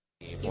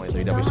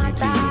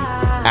WXUT's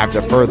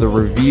After Further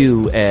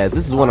Review, as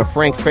this is one of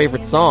Frank's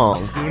favorite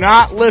songs. Do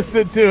not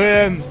listen to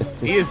him.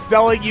 He is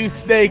selling you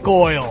snake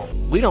oil.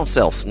 We don't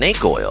sell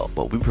snake oil,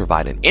 but we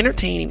provide an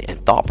entertaining and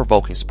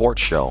thought-provoking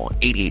sports show on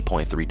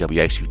 88.3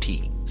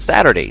 WXUT,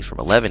 Saturdays from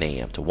 11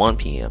 a.m. to 1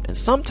 p.m., and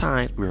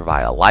sometimes we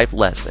provide a life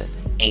lesson.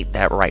 Ain't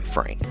that right,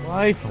 Frank?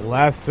 Life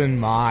lesson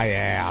my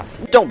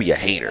ass. Don't be a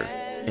hater.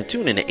 And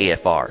tune in to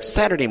AFR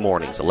Saturday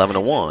mornings 11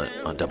 to 1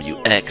 on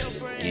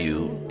WXUT.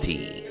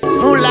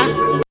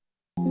 Fula.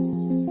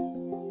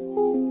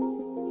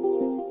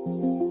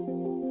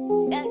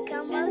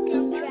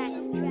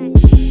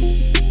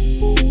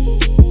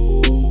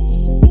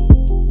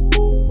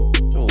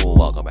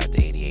 Welcome back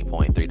to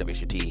 88.3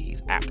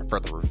 WXUT's After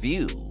Further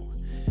Review.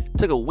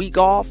 Took a week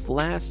off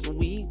last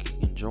week,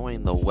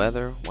 enjoying the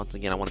weather. Once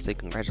again, I want to say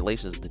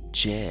congratulations to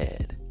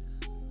Jed,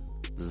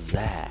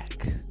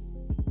 Zach,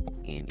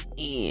 and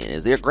Ian,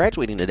 as they're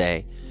graduating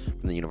today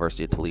from the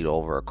University of Toledo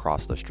over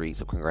across the street.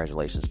 So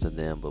congratulations to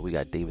them. But we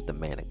got David the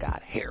Man of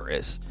God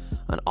Harris,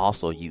 and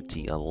also UT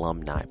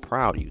alumni,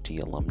 proud UT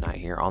alumni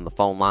here on the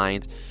phone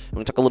lines. And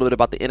we talk a little bit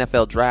about the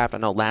NFL draft. I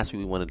know last week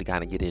we wanted to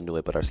kind of get into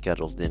it, but our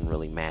schedules didn't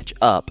really match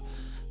up.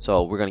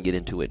 So we're going to get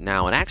into it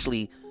now. And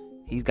actually,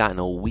 he's gotten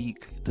a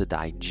week to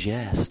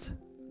digest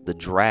the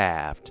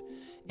draft.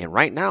 And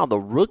right now, the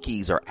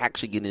rookies are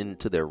actually getting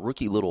into their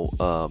rookie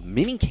little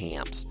mini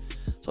camps.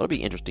 So it'll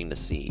be interesting to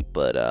see.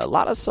 But a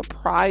lot of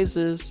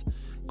surprises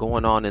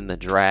going on in the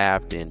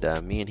draft. And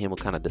me and him will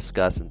kind of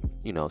discuss and,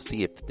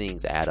 see if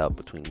things add up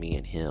between me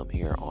and him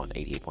here on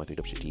 88.3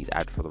 WXUT's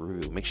After Further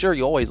Review. Make sure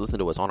you always listen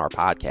to us on our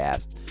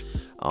podcast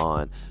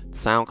on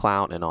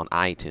SoundCloud and on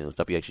iTunes.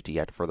 WXUT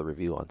After Further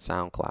Review on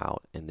SoundCloud.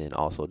 And then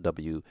also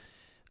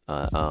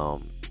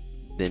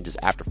then just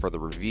After Further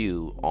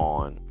Review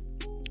on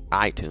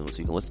iTunes. So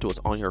you can listen to us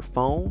on your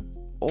phone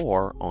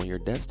or on your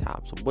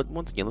desktop. So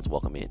once again, let's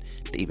welcome in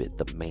David,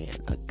 the Man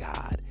of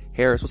God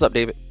Harris. What's up,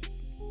 David?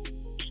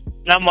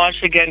 Not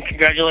much. Again,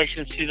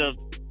 congratulations to the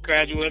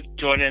graduate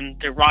joining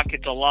the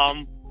Rockets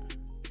alum.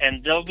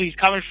 And they'll be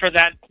coming for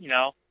that,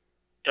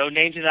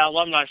 donate to that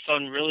alumni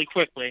fund really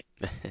quickly.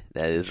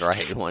 That is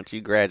right. Once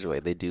you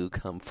graduate, they do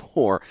come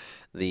for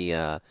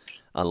the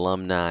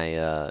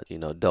alumni,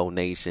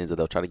 donations, or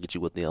they'll try to get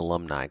you with the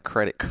alumni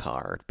credit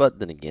card. But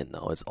then again,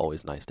 though, it's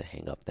always nice to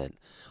hang up that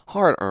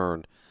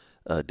hard-earned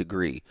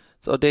degree.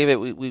 So, David,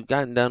 we've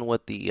gotten done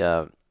with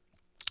the,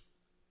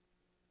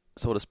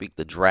 so to speak,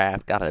 the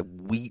draft. Got a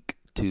week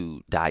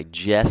to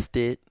digest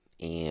it.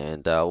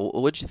 And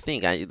what'd you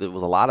think? There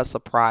was a lot of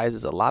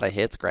surprises, a lot of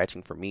head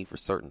scratching for me for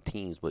certain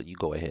teams. But you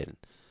go ahead and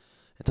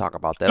talk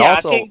about that. Yeah,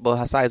 also,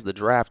 besides the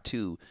draft,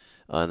 too,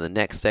 in the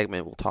next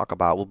segment, we'll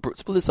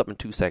split this up in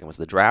two segments.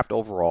 The draft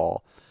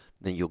overall,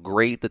 then you'll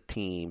grade the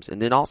teams,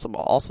 and then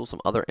also some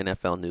other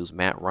NFL news.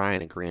 Matt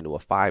Ryan agreeing to a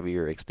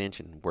 5-year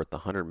extension worth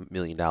 $100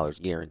 million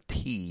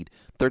guaranteed,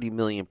 $30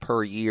 million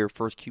per year,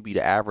 first QB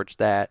to average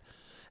that.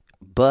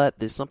 But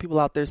there's some people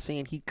out there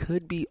saying he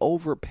could be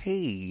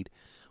overpaid.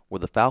 Were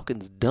the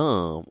Falcons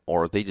dumb,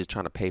 or are they just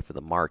trying to pay for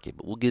the market?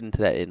 But we'll get into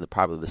that in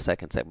probably the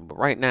second segment. But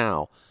right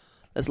now,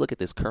 let's look at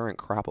this current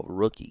crop of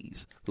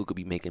rookies who could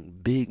be making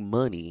big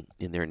money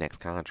in their next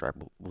contract.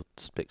 We'll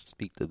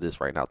speak to this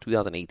right now.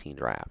 2018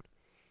 draft.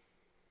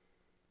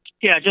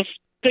 Yeah, just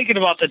thinking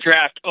about the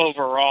draft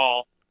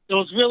overall, it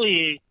was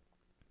really,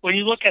 when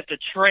you look at the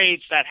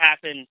trades that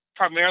happened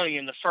primarily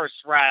in the first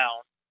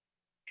round,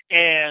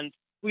 and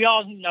we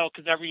all know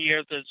because every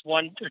year there's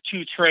one or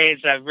two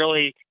trades that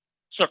really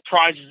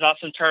surprises us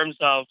in terms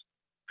of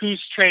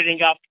who's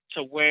trading up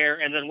to where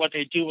and then what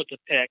they do with the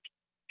pick.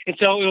 And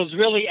so it was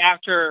really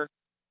after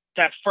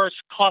that first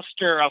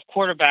cluster of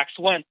quarterbacks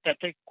went that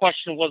the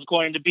question was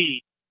going to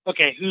be,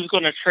 okay, who's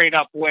going to trade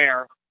up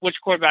where?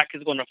 Which quarterback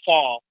is going to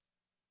fall?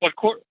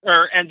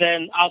 And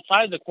then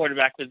outside of the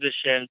quarterback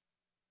position,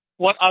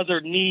 what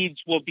other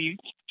needs will be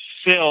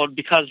filled?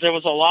 Because there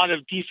was a lot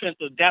of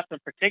defensive depth in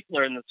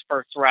particular in this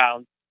first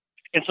round.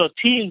 And so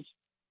teams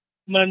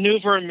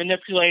maneuver and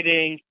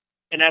manipulating,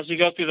 and as we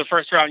go through the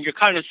first round, you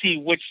kind of see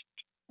which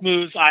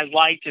moves I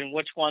liked and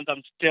which ones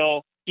I'm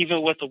still,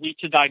 even with a week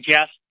to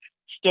digest,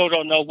 still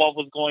don't know what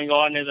was going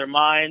on in their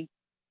mind.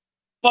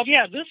 But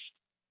yeah, this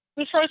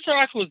first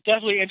draft was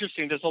definitely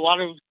interesting. There's a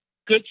lot of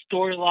good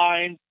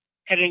storylines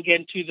heading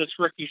into this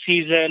rookie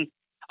season.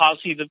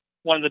 Obviously,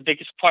 one of the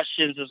biggest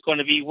questions is going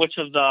to be which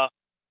of the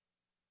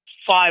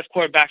 5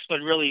 quarterbacks, but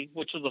really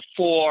which of the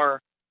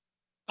 4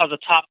 of the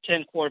top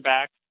 10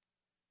 quarterbacks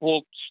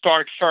will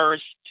start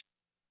first.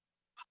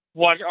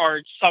 What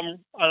are some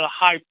of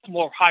the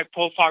more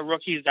high-profile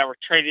rookies that were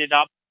traded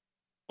up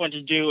going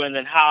to do, and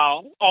then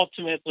how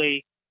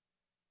ultimately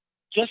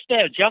just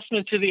the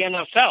adjustment to the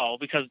NFL,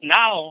 because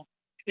now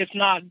it's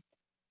not,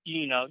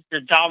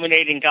 you're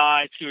dominating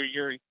guys who are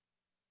your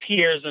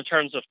peers in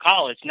terms of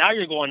college. Now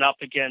you're going up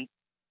against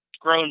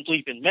grown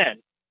bleeping men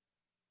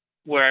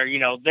where,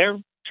 they're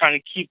trying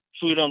to keep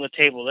food on the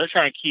table. They're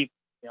trying to keep,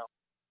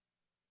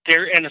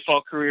 their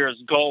NFL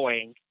careers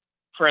going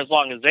for as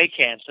long as they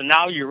can. So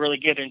now you really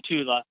get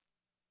into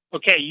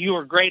okay, you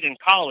were great in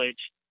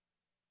college.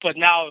 but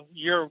now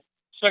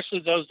especially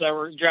those that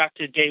were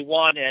drafted day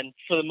one and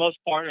for the most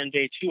part in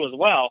day two as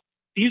well,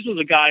 these are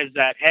the guys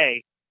that,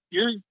 hey,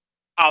 you're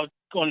out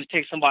going to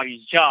take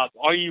somebody's job.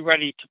 Are you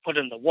ready to put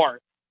in the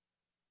work?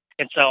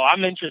 And so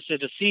I'm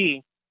interested to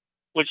see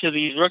which of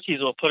these rookies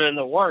will put in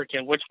the work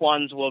and which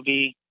ones will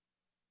be,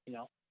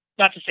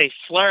 not to say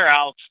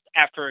flare-outs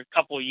after a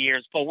couple of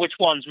years, but which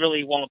ones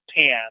really won't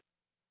pan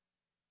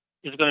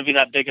is going to be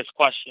that biggest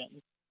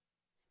question.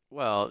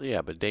 Well,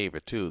 yeah, but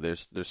David, too,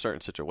 there's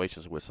certain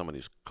situations where some of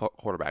these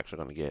quarterbacks are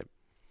going to get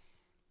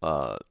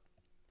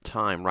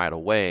time right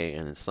away,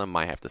 and then some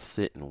might have to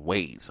sit and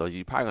wait. So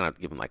you're probably going to have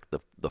to give them like the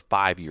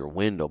 5-year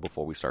window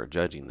before we start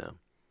judging them.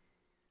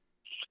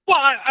 Well,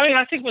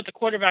 I think with the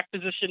quarterback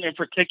position in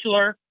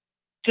particular,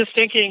 just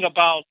thinking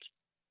about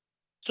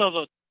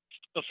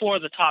before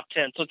the top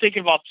 10. So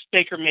thinking about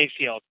Baker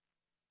Mayfield,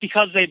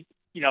 because they,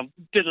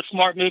 did a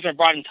smart move and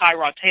brought in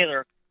Tyrod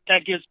Taylor,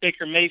 that gives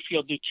Baker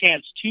Mayfield the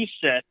chance to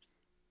sit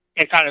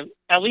and kind of,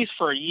 at least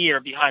for a year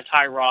behind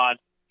Tyrod,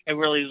 and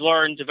really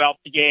learn, develop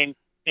the game,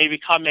 maybe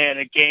come in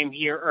a game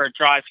here or a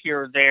drive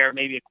here or there,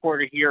 maybe a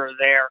quarter here or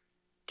there,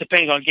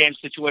 depending on game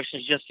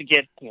situations, just to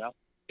get,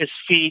 his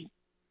feet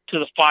to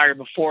the fire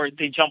before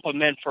they jump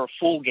him in for a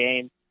full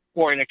game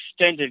or an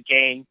extended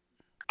game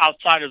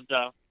outside of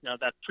the,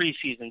 that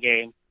preseason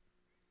game.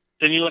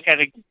 Then you look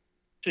at a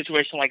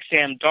situation like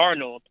Sam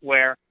Darnold,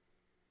 where,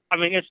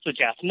 it's the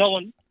Jets.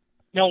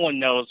 No one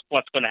knows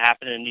what's going to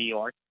happen in New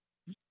York.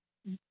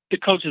 The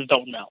coaches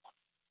don't know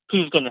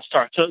who's going to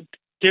start. So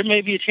there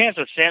may be a chance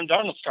that Sam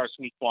Darnold starts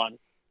week one.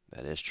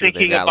 That is true.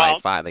 They got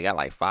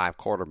like five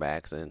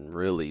quarterbacks, and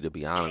really, to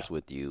be honest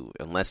with you,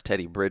 unless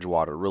Teddy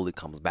Bridgewater really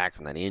comes back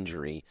from that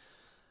injury,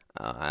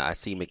 I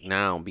see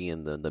McNown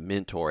being the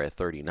mentor at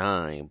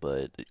 39,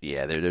 but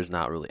yeah, there's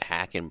not really.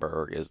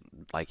 Hackenberg is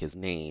like his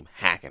name,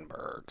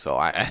 Hackenberg. So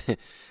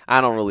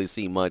I don't really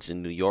see much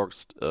in New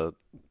York's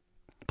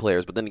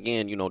players. But then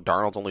again,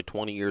 Darnold's only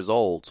 20 years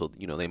old, so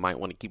they might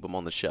want to keep him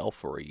on the shelf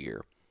for a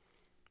year.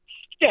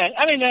 Yeah,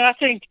 I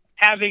think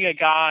having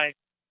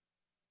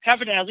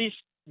at least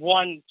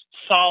one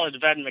solid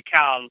vet in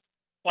McCown,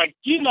 like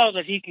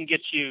that he can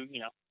get you,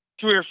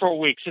 3 or 4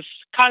 weeks. It's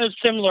kind of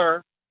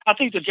similar. I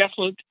think the Jets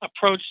would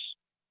approach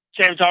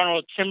Sam Darnold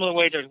a similar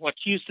way to what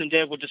Houston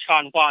did with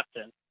Deshaun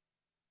Watson.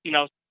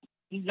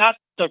 Not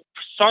the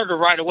starter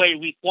right away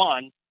week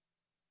one,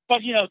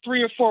 but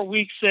 3 or 4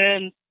 weeks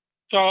in,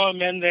 throw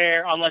him in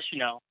there unless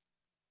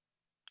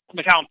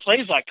McCown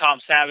plays like Tom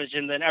Savage,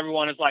 and then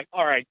everyone is like,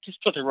 all right,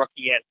 just put the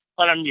rookie in,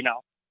 let him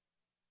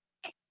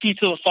feet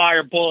to the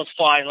fire, bullets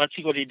fly, and let's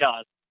see what he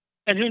does.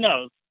 And who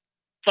knows?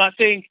 So I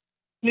think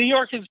New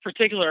York in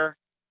particular.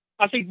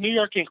 I think New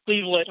York and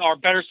Cleveland are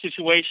better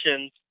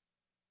situations,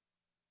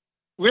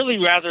 really,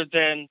 rather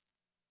than,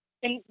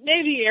 and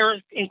maybe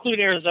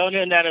include Arizona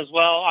in that as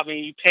well.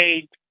 You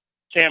paid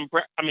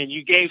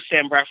you gave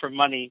Sam Bradford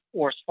money,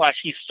 or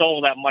he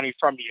stole that money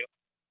from you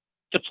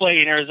to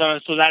play in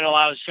Arizona, so that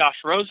allows Josh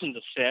Rosen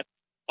to sit.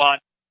 But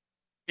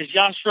is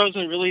Josh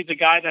Rosen really the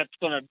guy that's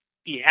going to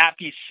be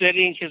happy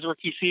sitting his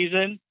rookie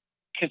season,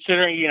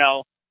 considering,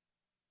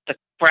 the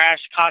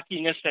brash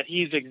cockiness that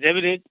he's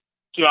exhibited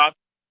throughout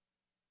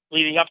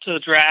leading up to the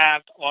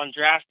draft, on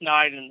draft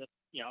night, and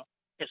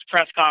his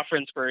press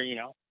conference where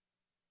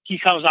he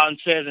comes out and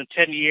says, in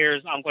 10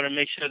 years, I'm going to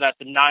make sure that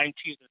the 9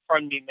 teams in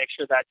front of me make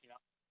sure that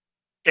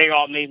they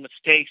all made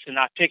mistakes and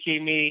not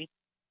picking me.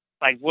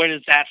 Like, where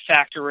does that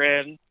factor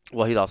in?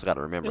 Well, he's also got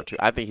to remember too.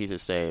 I think he's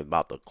just saying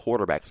about the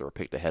quarterbacks that were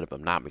picked ahead of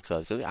him, not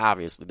because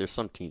obviously there's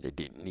some teams that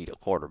didn't need a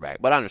quarterback.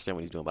 But I understand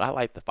what he's doing. But I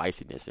like the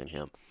feistiness in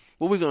him.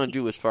 What we're going to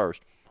do is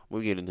first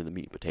we'll get into the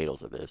meat and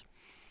potatoes of this.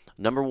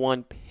 Number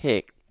 1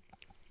 pick.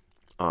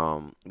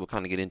 We'll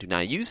kind of get into now.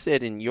 You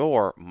said in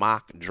your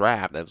mock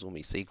draft that was going to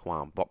be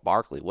Saquon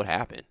Barkley. What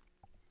happened?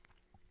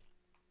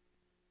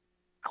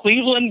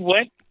 Cleveland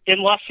went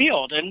in left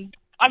field, and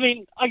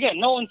again,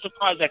 no one's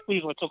surprised that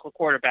Cleveland took a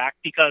quarterback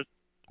because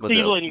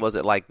Cleveland was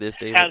it like this,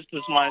 David? Has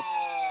this mind.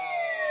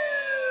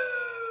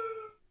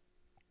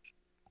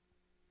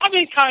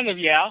 Kind of,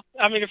 yeah.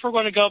 If we're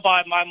going to go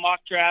by my mock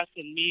draft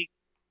and me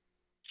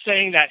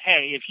saying that,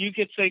 hey, if you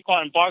get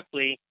Saquon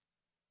Barkley,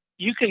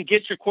 you can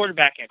get your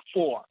quarterback at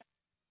 4.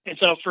 And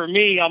so for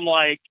me, I'm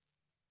like,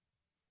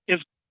 I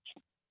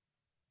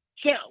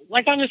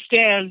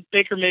understand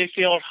Baker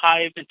Mayfield,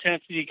 high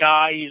intensity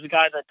guy. He's a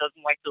guy that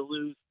doesn't like to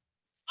lose,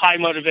 high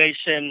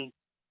motivation.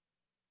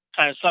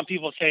 Kind of some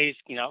people say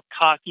he's,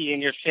 cocky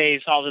in your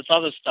face, all this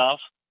other stuff.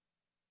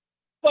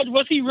 But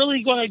was he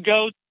really going to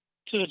go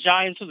to the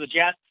Giants or the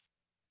Jets?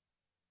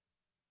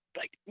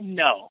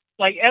 No.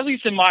 At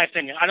least in my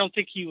opinion, I don't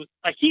think he was,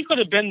 he could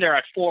have been there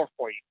at 4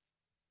 for you.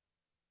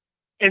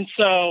 And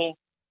so,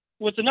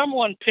 with the number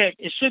 1 pick,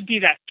 it should be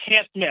that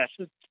can't miss.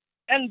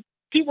 And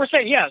people were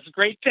saying, yeah, it's a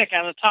great pick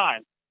at the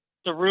time.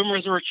 The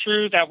rumors were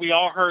true that we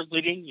all heard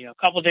leading, a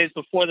couple of days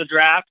before the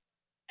draft.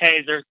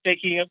 Hey, there's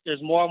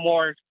more and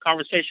more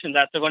conversation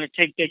that they're going to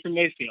take Baker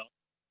Mayfield.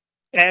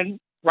 And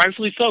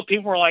rightfully so,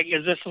 people were like,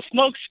 is this a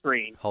smoke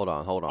screen? Hold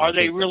on. Are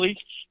they really?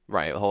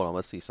 Right. Hold on.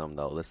 Let's see some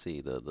though. Let's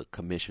see the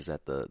commissioners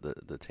at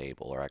the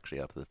table are actually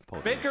up at the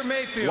podium. Baker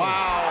Mayfield.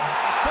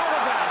 Wow.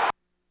 Quarterback.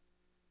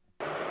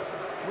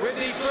 With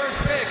the first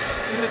pick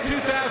in the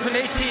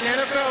 2018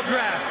 NFL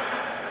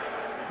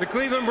Draft, the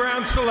Cleveland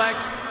Browns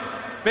select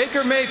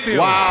Baker Mayfield.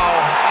 Wow.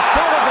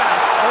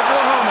 Quarterback,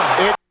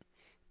 Oklahoma.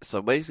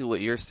 So basically,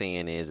 what you're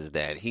saying is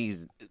that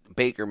he's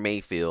Baker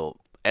Mayfield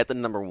at the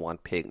number 1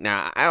 pick.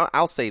 Now,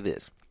 I'll say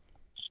this: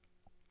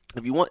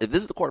 if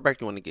this is the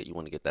quarterback you want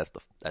to get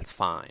that's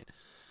fine.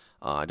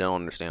 I don't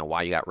understand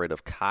why you got rid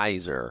of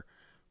Kaiser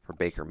for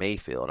Baker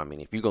Mayfield. I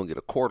mean, if you're gonna get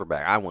a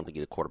quarterback, I want to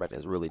get a quarterback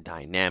that's really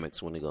dynamic,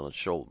 so when they're gonna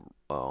show,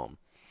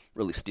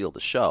 really steal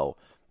the show.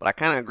 But I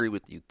kind of agree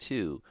with you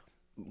too.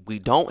 We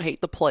don't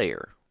hate the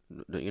player.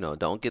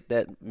 Don't get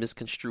that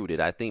misconstrued.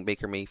 I think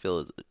Baker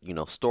Mayfield's,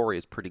 story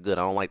is pretty good.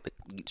 I don't like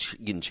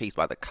getting chased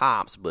by the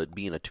cops, but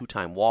being a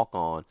 2-time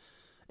walk-on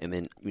and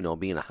then,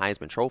 being a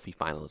Heisman Trophy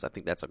finalist, I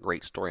think that's a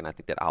great story, and I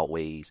think that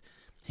outweighs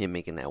him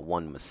making that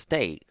one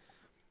mistake.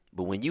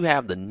 But when you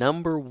have the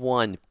number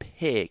 1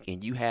 pick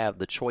and you have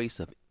the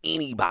choice of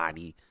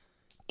anyone,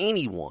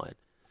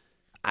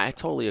 I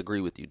totally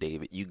agree with you,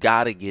 David. You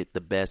got to get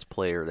the best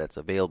player that's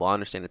available. I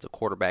understand it's a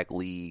quarterback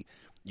league.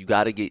 You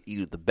got to get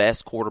either the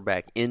best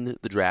quarterback in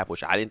the draft,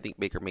 which I didn't think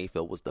Baker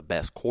Mayfield was the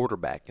best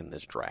quarterback in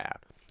this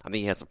draft. I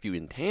think he has a few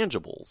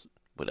intangibles,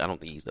 but I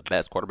don't think he's the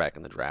best quarterback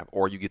in the draft.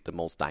 Or you get the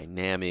most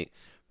dynamic,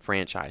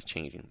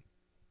 franchise-changing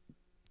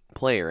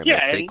player, and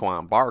that's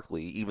Saquon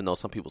Barkley, even though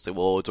some people say,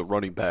 well, it's a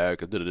running back,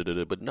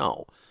 but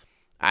no.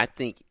 I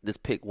think this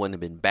pick wouldn't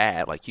have been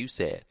bad, like you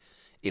said.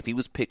 If he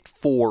was picked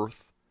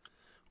 4th,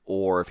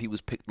 or if he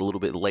was picked a little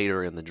bit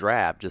later in the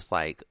draft, just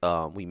like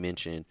we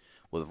mentioned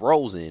with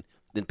Rosen,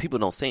 then people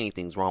don't say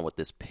anything's wrong with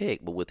this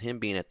pick. But with him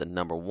being at the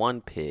number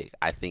 1 pick,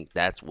 I think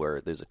that's where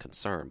there's a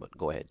concern. But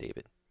go ahead,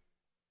 David.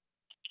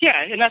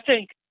 Yeah, and I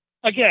think,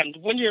 again,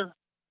 when you're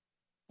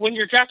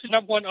drafted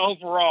number 1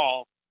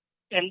 overall,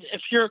 and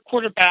if you're a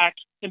quarterback,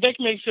 and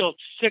Baker Mayfield's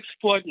 6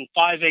 foot and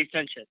 5/8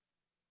 inches,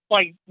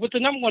 like with the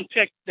number 1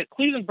 pick, the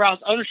Cleveland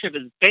Browns ownership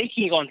is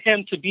banking on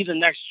him to be the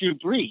next Drew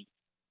Brees.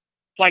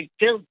 Like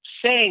they're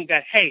saying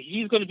that, hey,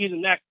 he's going to be the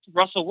next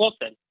Russell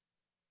Wilson.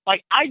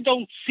 Like I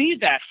don't see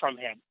that from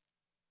him.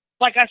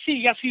 Like I see,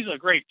 yes, he's a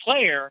great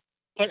player,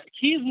 but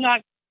he's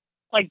not.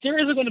 Like there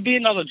isn't going to be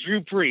another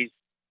Drew Brees.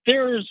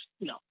 There's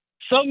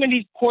so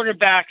many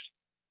quarterbacks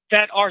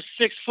that are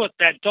 6 foot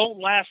that don't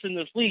last in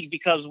this league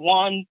because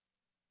 1,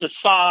 the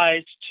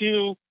size,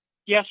 2,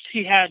 yes,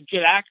 he had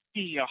good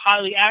accuracy,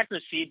 highly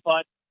accuracy,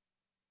 but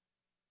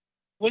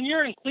when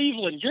you're in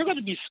Cleveland, you're going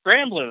to be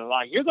scrambling a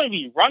lot. You're going to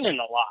be running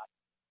a lot.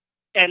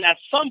 And at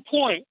some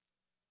point,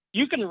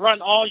 you can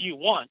run all you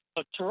want,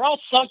 but Terrell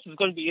Suggs is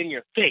going to be in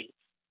your face.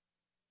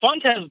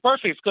 Fontaine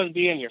Burfict is going to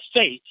be in your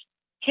face.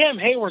 Cam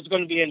Hayward is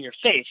going to be in your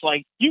face.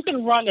 Like, you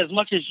can run as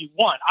much as you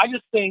want. I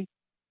just think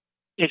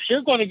if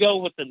you're going to go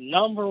with the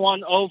number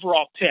 1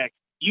 overall pick,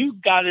 you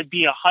got to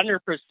be 100%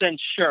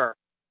 sure,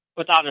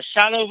 without a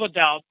shadow of a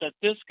doubt, that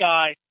this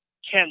guy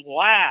can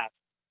last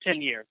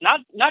 10 years.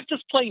 Not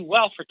just play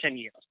well for 10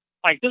 years.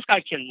 Like, this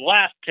guy can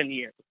last 10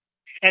 years.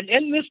 And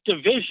in this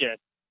division,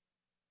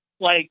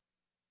 like,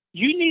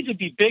 you need to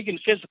be big and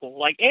physical.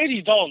 Like,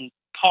 Andy Dalton's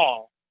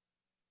tall.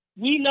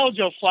 We know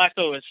Joe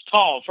Flacco is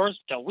tall,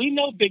 versatile. We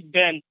know Big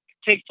Ben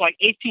takes like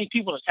 18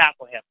 people to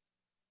tackle him.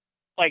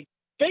 Like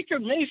Baker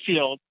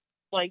Mayfield,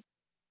 like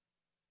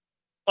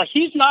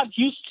he's not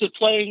used to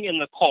playing in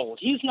the cold.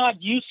 He's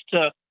not used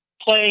to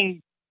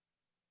playing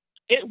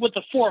it with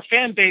the 4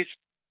 fan base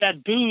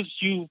that boos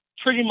you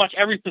pretty much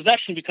every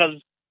possession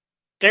because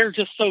they're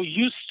just so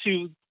used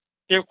to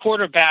their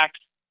quarterbacks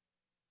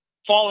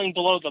falling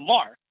below the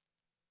mark.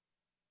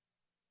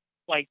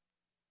 Like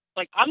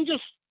I'm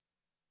just.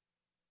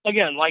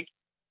 Again, like,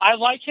 I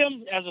like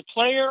him as a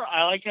player.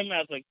 I like him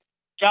as a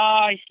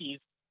guy. He's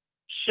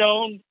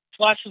shown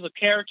flashes of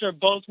character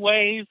both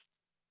ways.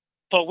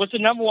 But with the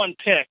number 1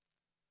 pick,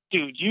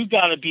 dude, you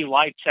got to be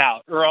lights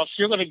out, or else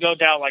you're going to go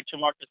down like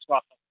Jamarcus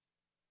Russell.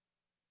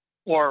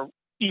 Or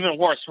even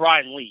worse,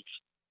 Ryan Leaf.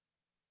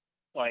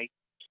 Like,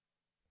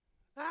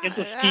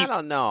 I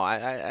don't know.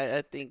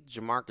 I think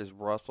Jamarcus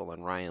Russell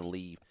and Ryan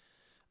Leaf,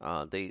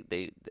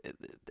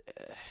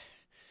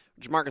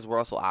 Jamarcus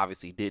Russell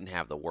obviously didn't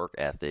have the work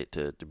ethic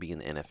to be in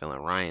the NFL,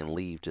 and Ryan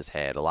Leaf just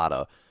had a lot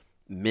of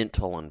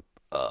mental and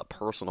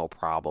personal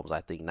problems,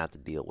 I think, not to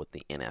deal with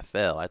the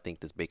NFL. I think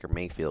this Baker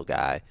Mayfield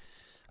guy,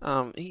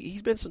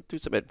 he's been through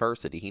some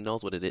adversity. He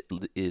knows what it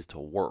is to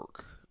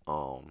work.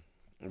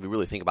 If we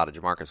really think about it,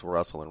 Jamarcus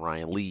Russell and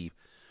Ryan Leaf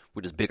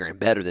were just bigger and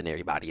better than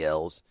everybody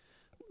else.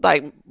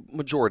 Like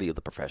majority of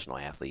the professional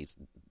athletes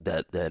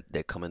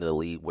that come into the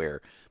league,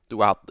 where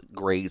throughout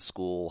grade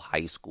school,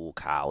 high school,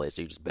 college,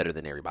 they're just better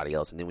than everybody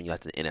else. And then when you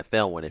got to the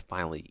NFL, when it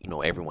finally,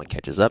 everyone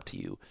catches up to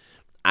you,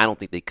 I don't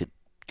think they could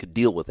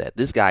deal with that.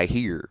 This guy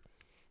here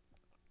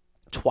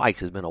twice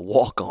has been a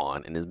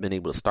walk-on and has been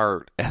able to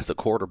start as a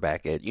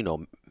quarterback at,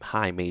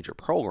 high major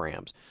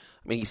programs.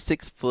 I mean, he's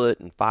 6 foot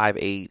and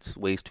 5'8",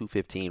 weighs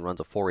 215, runs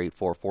a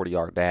 4.84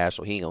 40-yard dash,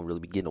 so he ain't gonna really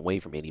be getting away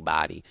from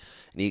anybody.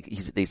 And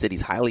they said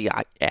he's highly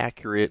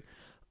accurate.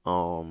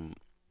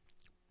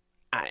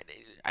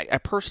 I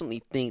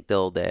personally think,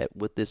 though, that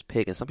with this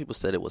pick, and some people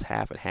said it was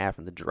half and half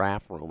in the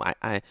draft room,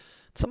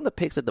 some of the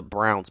picks that the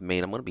Browns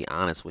made, I'm going to be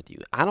honest with you,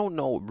 I don't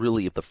know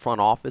really if the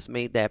front office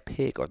made that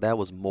pick or that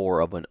was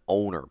more of an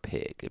owner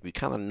pick. If you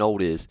kind of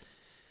notice,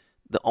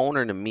 the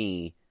owner to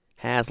me,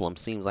 Haslam,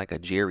 seems like a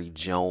Jerry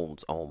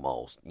Jones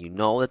almost. You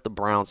know that the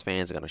Browns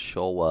fans are going to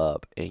show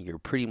up, and you're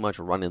pretty much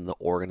running the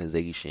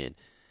organization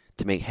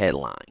to make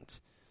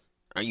headlines.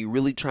 Are you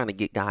really trying to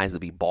get guys to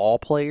be ball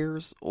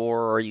players,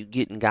 or are you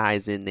getting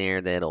guys in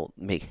there that'll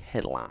make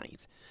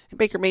headlines? And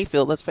Baker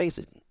Mayfield, let's face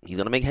it, he's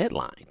going to make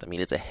headlines. I mean,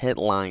 it's a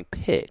headline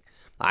pick.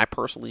 I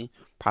personally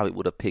probably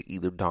would have picked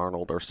either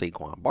Darnold or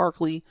Saquon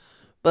Barkley,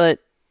 but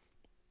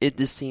it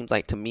just seems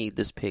like to me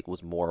this pick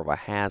was more of a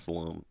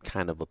Haslam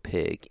kind of a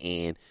pick,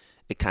 and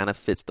it kind of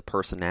fits the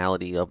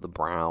personality of the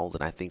Browns,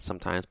 and I think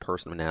sometimes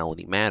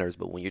personality matters,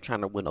 but when you're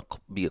trying to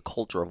be a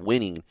culture of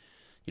winning,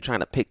 you're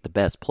trying to pick the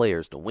best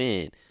players to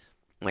win.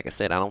 Like I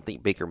said, I don't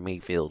think Baker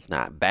Mayfield's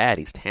not bad.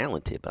 He's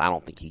talented, but I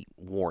don't think he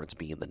warrants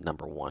being the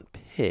number one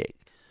pick.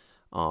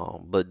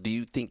 But do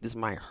you think this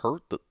might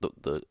hurt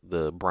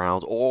the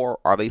Browns, or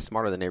are they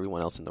smarter than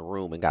everyone else in the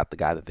room and got the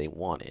guy that they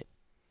wanted?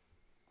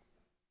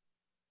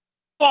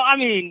 Well, I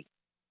mean,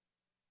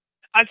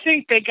 I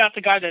think they got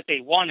the guy that they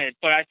wanted,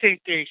 but I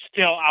think they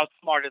still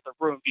outsmarted the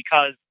room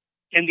because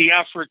in the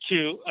effort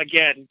to,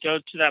 again, go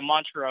to that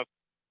mantra of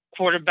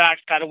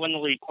quarterback's got to win the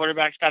league,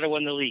 quarterback's got to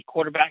win the league,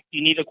 quarterback,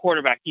 you need a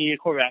quarterback,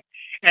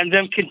 and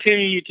them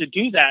continue to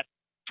do that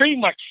pretty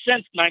much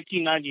since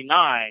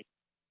 1999.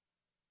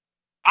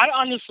 I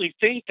honestly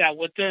think that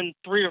within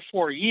 3 or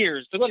 4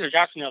 years, they're going to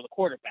draft another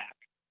quarterback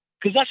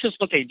because that's just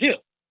what they do.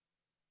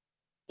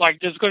 Like,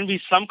 there's going to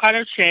be some kind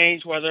of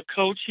change, whether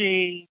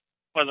coaching,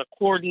 whether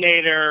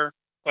coordinator,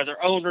 whether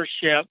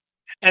ownership,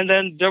 and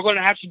then they're going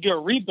to have to do a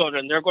rebuild,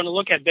 and they're going to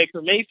look at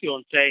Baker Mayfield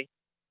and say,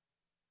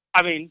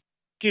 I mean,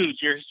 dude,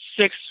 you're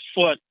 6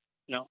 foot,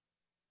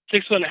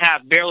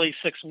 6.5, barely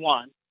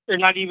 6'1", or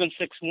not even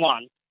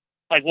 6'1".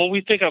 Like, when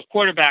we think of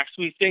quarterbacks,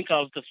 we think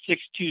of the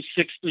 6'2",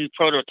 6'3"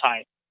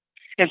 prototype.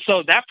 And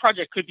so that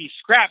project could be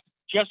scrapped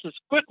just as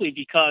quickly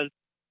because,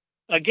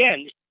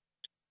 again,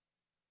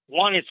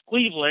 one, it's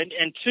Cleveland,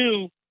 and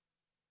two,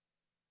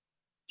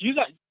 you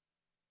got,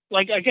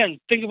 like, again,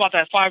 think about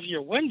that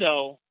 5-year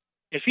window.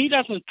 If he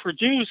doesn't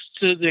produce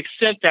to the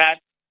extent that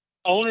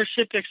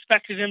ownership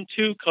expected him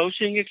to,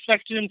 coaching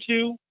expected him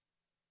to,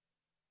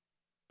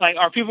 like,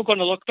 are people going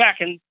to look back?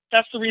 And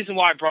that's the reason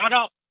why I brought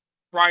up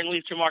Brian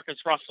Leaf to Marcus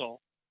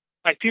Russell.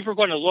 Like, people are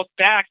going to look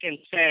back and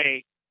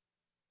say,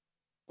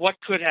 what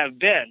could have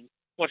been?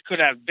 What could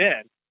have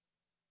been?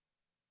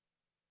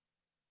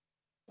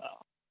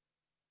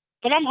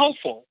 But I'm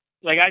hopeful.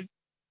 Like,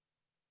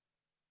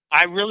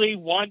 I really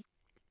want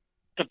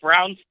the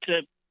Browns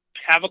to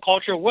have a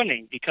culture of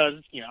winning because,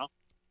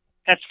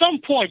 at some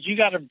point you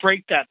got to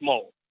break that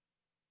mold.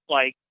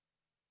 Like,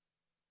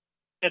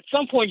 at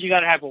some point you got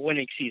to have a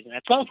winning season.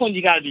 At some point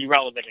you got to be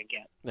relevant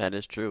again. That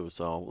is true.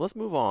 So let's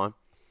move on.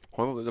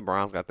 Hopefully the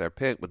Browns got their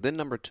pick, but then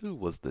number 2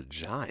 was the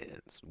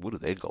Giants. What do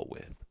they go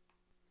with?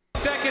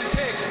 Second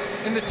pick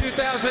in the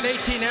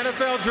 2018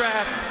 NFL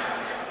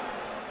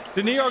Draft,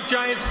 the New York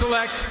Giants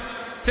select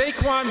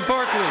Saquon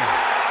Barkley,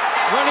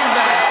 running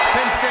back,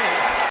 Penn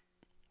State.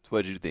 So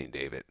what did you think,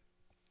 David?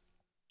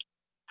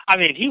 I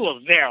mean, he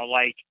was there.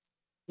 Like,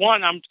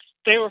 one,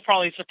 they were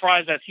probably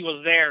surprised that he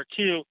was there.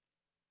 Two,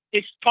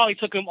 it probably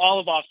took him all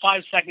about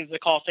 5 seconds to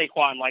call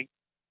Saquon, like,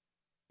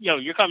 yo,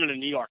 you're coming to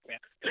New York, man.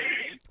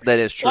 That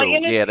is true.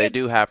 Like, yeah, they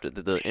do have to.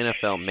 The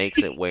NFL makes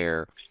it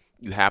where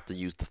you have to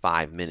use the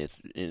 5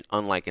 minutes,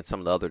 unlike in some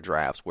of the other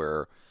drafts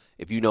where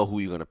if you know who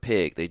you're going to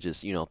pick, they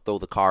just, throw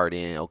the card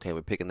in. Okay,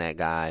 we're picking that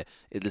guy.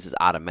 This is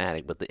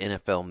automatic. But the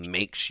NFL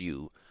makes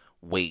you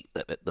wait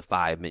the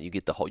 5 minutes.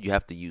 You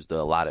have to use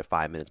the allotted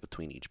 5 minutes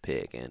between each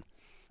pick. And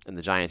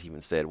the Giants even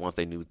said once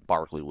they knew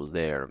Barkley was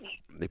there,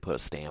 they put a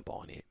stamp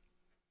on it.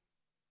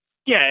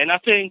 Yeah, and I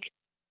think,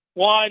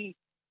 one,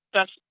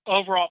 best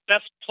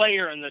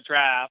player in the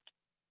draft.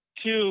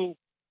 Two,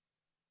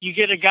 you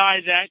get a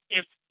guy that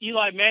if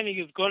Eli Manning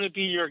is going to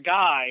be your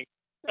guy,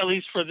 at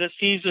least for this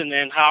season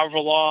and however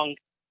long,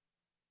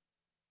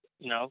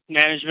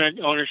 management,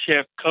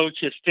 ownership,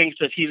 coaches thinks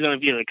that he's going to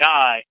be the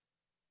guy.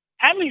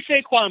 Having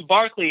Saquon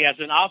Barkley as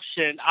an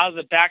option out of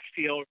the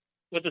backfield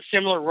with a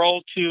similar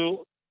role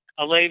to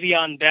a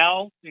Le'Veon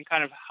Bell and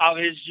kind of how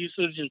his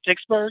usage in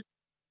Pittsburgh,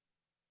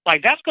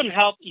 like, that's going to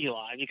help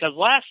Eli because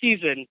last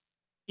season,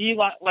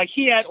 Eli, like,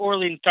 he had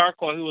Orleans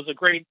Darkwa, who was a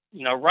great,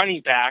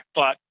 running back,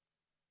 but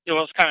it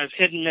was kind of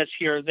hit and miss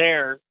here or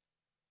there.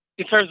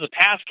 In terms of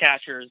pass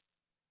catchers,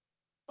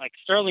 like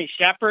Sterling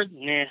Shepard,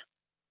 nah.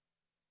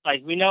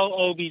 Like, we know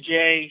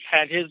OBJ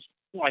had his,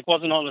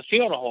 wasn't on the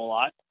field a whole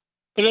lot,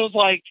 but it was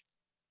like,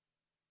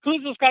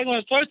 who's this guy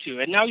going to throw to?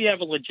 And now you have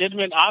a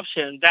legitimate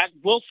option that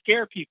will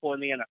scare people in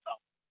the NFL.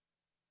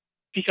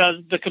 because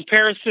the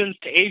comparisons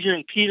to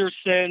Adrian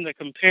Peterson, the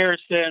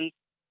comparison,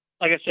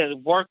 like I said,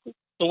 work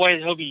the way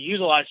that he'll be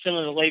utilized,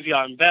 similar to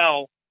Le'Veon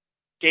Bell,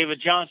 David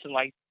Johnson,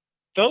 like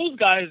those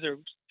guys are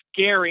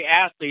scary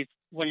athletes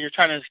when you're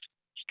trying to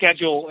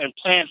schedule and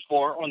plan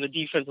for on the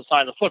defensive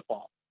side of the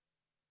football.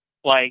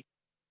 Like,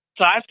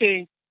 so I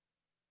think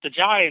the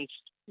Giants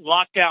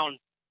locked down,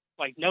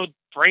 like,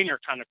 no-brainer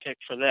kind of pick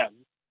for them.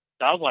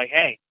 So I was like,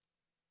 hey,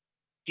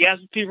 yes,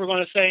 people are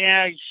going to say,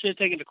 yeah, you should have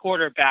taken the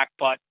quarterback,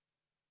 but,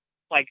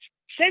 like,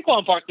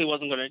 Saquon Barkley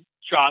wasn't going to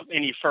drop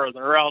any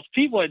further, or else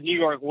people in New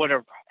York would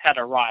have had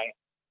a riot.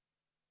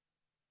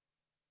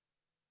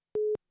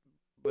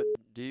 But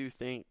do you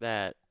think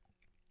that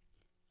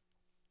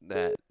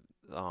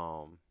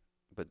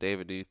but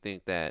David, do you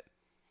think that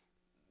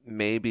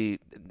maybe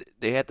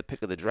they had the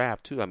pick of the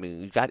draft too? I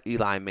mean, you got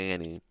Eli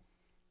Manning.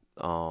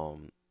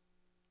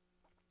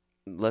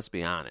 Let's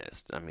be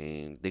honest. I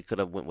mean, they could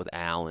have went with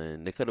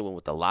Allen. They could have went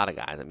with a lot of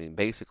guys. I mean,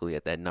 basically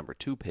at that number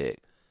 2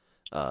 pick,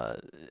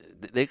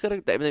 they could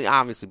have. I mean,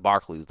 obviously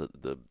Barkley's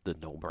the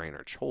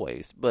no-brainer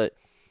choice, but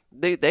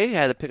they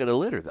had the pick of the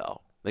litter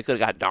though. They could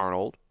have got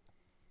Darnold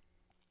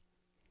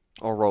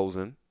or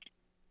Rosen,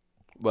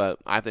 but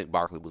I think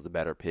Barkley was the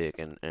better pick.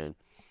 And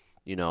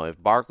you know,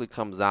 if Barkley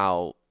comes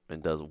out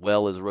and does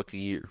well his rookie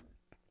year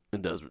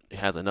and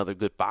has another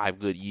 5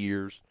 good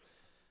years,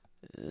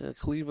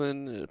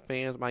 Cleveland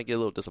fans might get a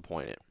little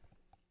disappointed.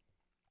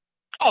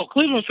 Oh,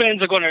 Cleveland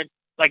fans are going to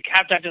like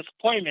have that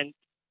disappointment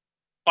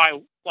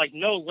by like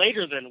no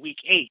later than week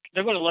 8.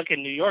 They're going to look at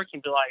New York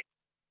and be like,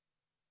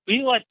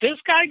 "We let this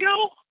guy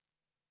go?"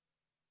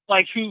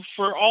 Like, who,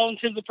 for all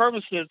intents and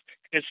purposes,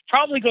 is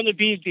probably going to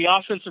be the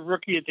offensive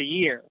rookie of the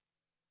year,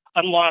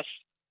 unless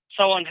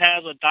someone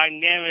has a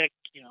dynamic,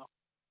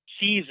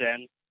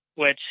 season,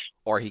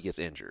 or he gets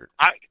injured.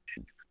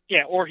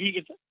 Or he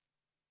gets.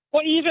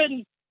 Well,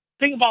 even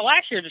think about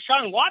last year,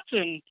 Deshaun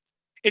Watson,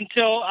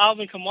 until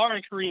Alvin Kamara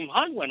and Kareem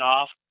Hunt went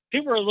off,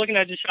 people were looking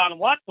at Deshaun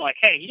Watson like,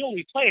 hey, he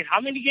only played how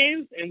many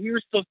games? And we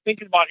were still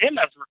thinking about him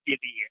as rookie of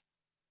the year.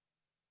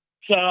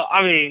 So,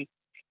 I mean,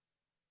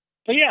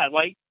 but yeah,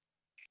 like,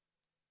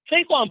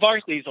 Saquon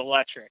Barkley is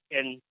electric,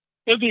 and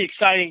it would be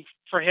exciting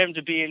for him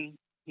to be in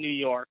New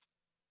York.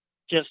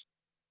 Just,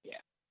 yeah.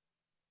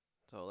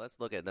 So let's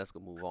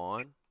move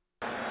on.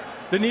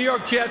 The New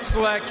York Jets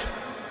select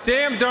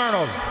Sam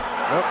Darnold,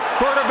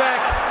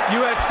 quarterback,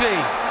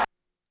 USC.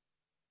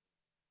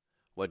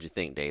 What'd you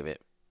think, David?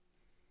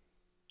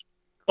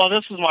 Well,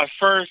 this is my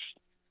first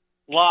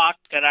lock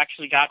that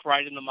actually got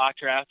right in the mock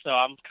draft, so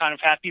I'm kind of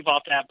happy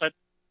about that. But,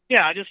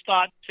 yeah, I just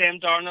thought Sam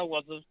Darnold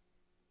was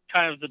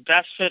kind of the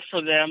best fit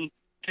for them,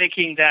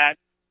 thinking that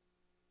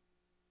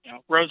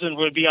Rosen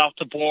would be off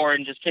the board,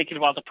 and just thinking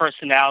about the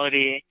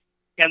personality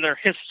and their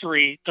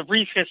history, the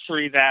brief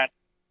history that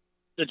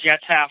the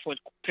Jets have with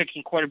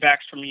picking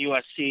quarterbacks from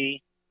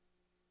USC.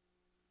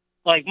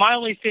 Like, my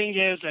only thing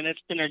is, and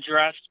it's been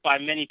addressed by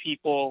many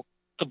people,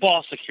 the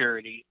ball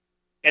security.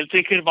 And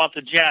thinking about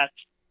the Jets,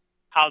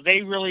 how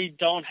they really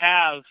don't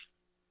have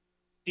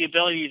the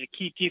ability to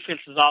keep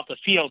defenses off the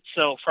field.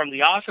 So from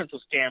the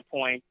offensive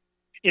standpoint,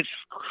 it's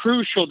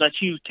crucial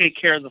that you take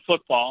care of the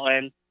football.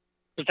 And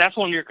if that's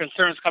one of your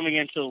concerns coming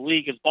into the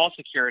league is ball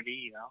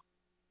security,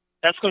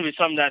 that's going to be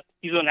something that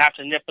he's going to have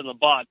to nip in the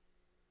bud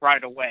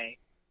right away.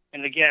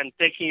 And again,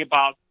 thinking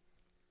about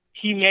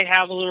he may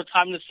have a little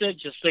time to sit,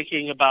 just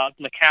thinking about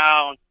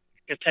McCown,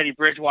 if Teddy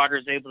Bridgewater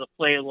is able to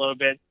play a little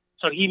bit.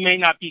 So he may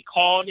not be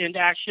called into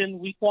action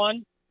week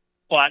 1,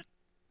 but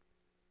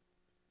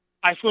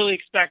I fully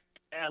expect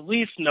at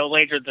least no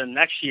later than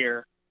next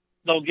year,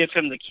 they'll give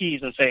him the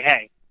keys and say,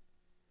 hey,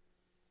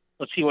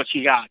 let's see what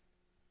you got.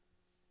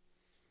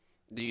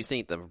 Do you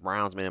think the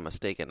Browns made a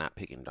mistake in not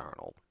picking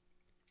Darnold?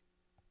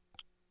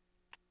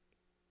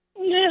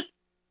 Yeah,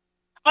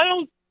 I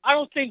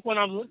don't think when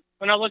I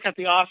look at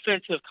the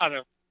offensive kind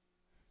of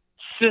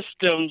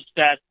systems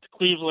that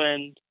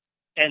Cleveland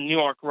and New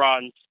York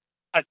runs,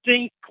 I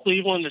think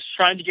Cleveland is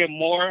trying to get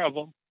more of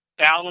a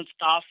balanced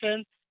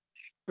offense,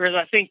 whereas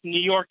I think New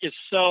York is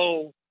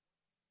so,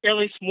 at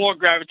least more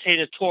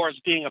gravitated towards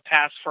being a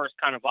pass-first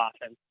kind of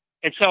offense.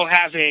 And so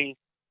having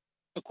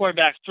the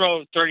quarterback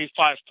throw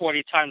 35,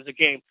 40 times a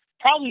game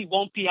probably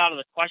won't be out of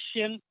the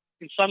question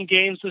in some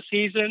games this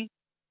season,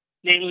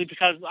 namely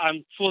because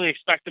I'm fully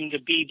expect them to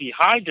be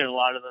behind in a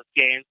lot of those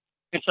games.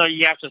 And so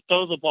you have to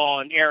throw the ball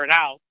and air it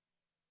out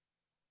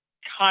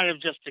kind of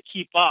just to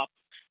keep up.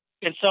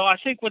 And so I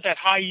think with that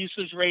high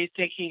usage rate,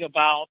 thinking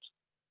about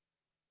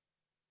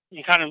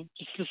kind of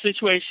just the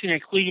situation in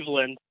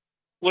Cleveland,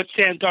 would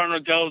Sam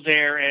Darnold go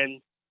there and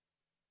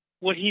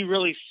would he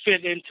really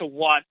fit into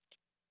what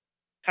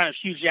kind of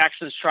Hugh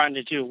Jackson's trying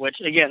to do? Which,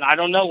 again, I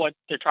don't know what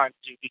they're trying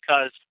to do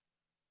because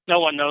no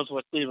one knows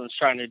what Cleveland's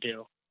trying to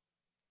do.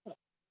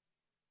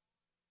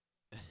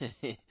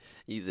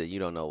 You said you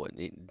don't know what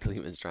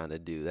Cleveland's trying to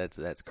do.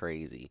 That's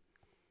crazy.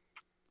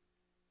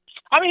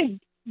 I mean,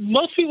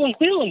 most people in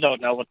Cleveland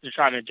don't know what they're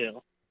trying to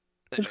do.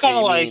 It's kind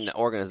of like the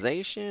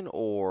organization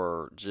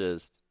or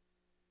just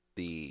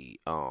the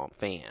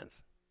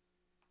fans.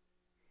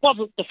 Well,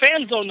 the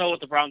fans don't know what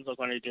the Browns are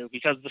going to do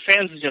because the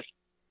fans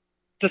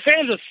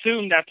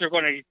assume that they're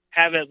going to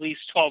have at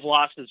least 12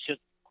 losses just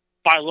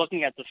by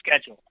looking at the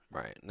schedule.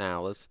 Right.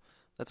 Now let's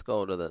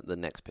go to the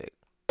next pick.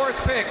 Fourth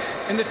pick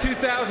in the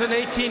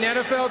 2018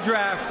 NFL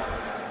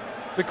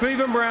Draft, the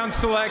Cleveland Browns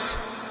select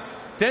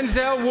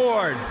Denzel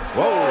Ward.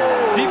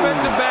 Whoa.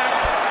 Defensive back,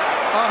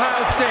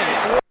 Ohio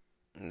State.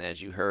 And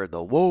as you heard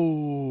the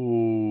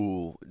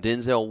whoa,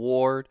 Denzel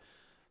Ward,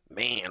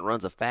 man,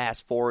 runs a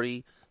fast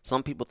 40.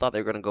 Some people thought they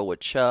were going to go with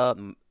Chubb,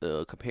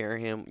 compare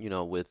him,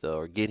 with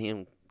or get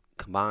him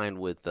combined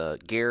with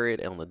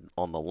Garrett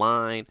on the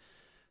line.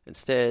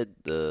 Instead,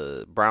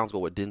 the Browns go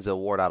with Denzel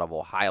Ward out of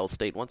Ohio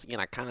State. Once again,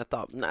 I kind of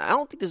thought, I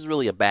don't think this is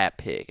really a bad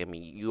pick. I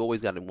mean, you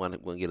always got to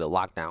want to get a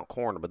lockdown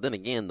corner. But then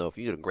again, though, if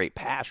you get a great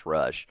pass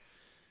rush,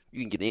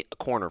 you can get a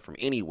corner from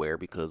anywhere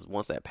because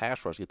once that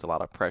pass rush gets a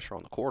lot of pressure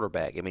on the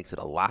quarterback, it makes it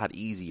a lot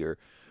easier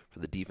for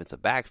the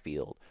defensive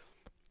backfield.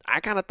 I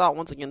kind of thought,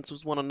 once again, this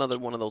was one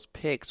of those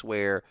picks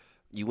where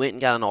you went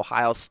and got an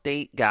Ohio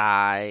State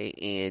guy,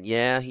 and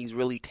yeah, he's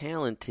really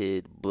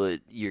talented, but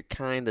you're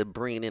kind of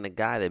bringing in a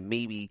guy that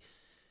maybe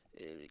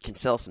can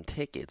sell some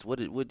tickets. What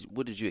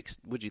did you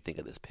think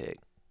of this pick?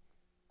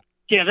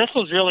 Yeah, this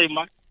was really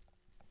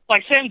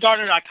like Sam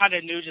Darnold. I kind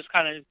of knew, just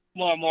kind of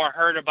more and more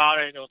heard about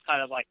it. It was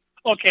kind of like,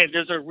 okay,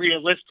 there's a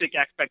realistic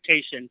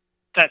expectation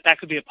that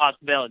could be a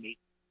possibility.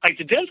 Like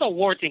the Denzel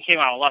Ward thing came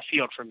out of left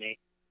field for me,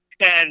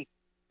 and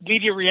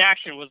media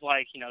reaction was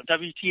like,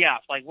 WTF?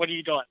 Like, what are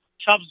you doing?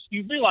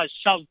 You realize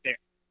Chubb's there.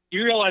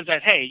 You realize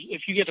that, hey,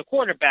 if you get a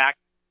quarterback,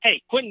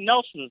 hey, Quentin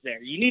Nelson's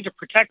there. You need to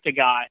protect the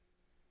guy.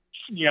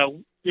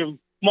 Your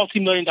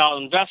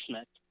multi-million-dollar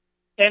investment.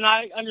 And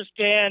I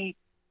understand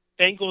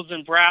Bengals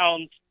and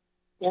Browns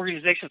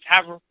organizations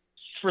have,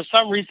 for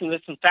some reason,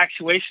 this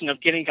infatuation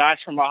of getting guys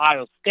from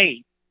Ohio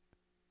State,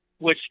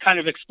 which kind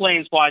of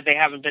explains why they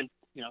haven't been,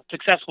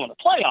 successful in the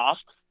playoffs.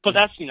 But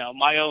that's,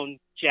 my own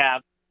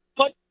jab.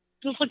 But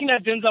just looking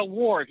at Denzel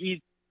Ward,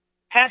 he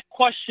had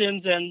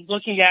questions, and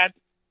looking at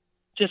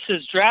just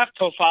his draft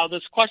profile,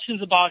 there's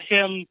questions about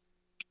him,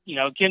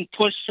 getting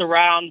pushed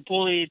around,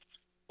 bullied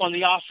on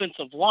the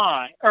offensive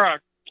line,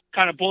 or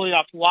kind of bullied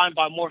off the line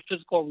by more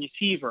physical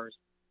receivers.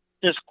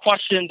 There's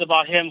questions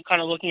about him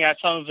kind of looking at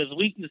some of his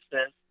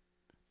weaknesses.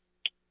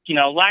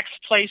 Lacks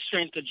play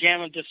strength to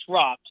jam and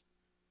disrupt.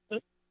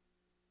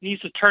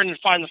 Needs to turn and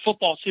find the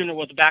football sooner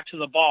with the back to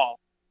the ball.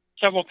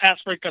 Several pass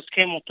breakups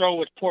came on throw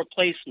with poor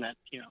placement.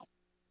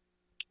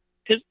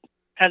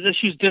 Has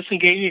issues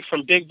disengaging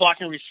from big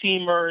blocking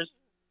receivers.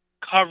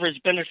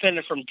 Coverage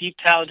benefited from deep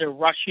talented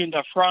rushing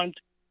the front.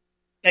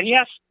 And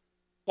yes,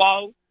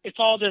 while it's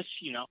all this,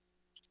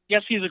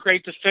 yes, he's a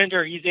great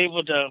defender. He's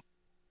able to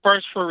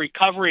burst for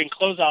recovery and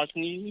closeouts,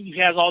 and he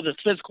has all this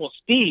physical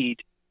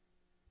speed.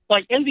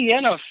 Like in the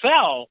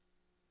NFL,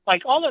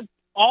 like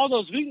all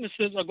those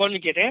weaknesses are going to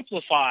get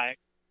amplified.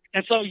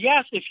 And so,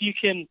 yes, if you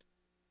can,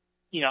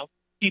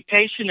 be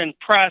patient and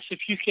press, if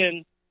you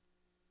can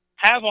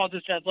have all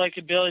this athletic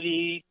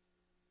ability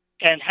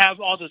and have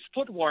all this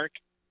footwork,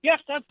 yes,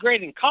 that's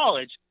great in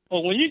college.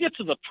 But when you get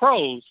to the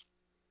pros,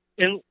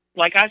 and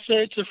like I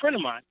said to a friend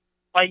of mine,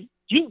 like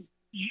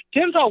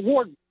Denzel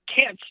Ward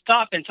can't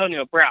stop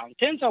Antonio Brown.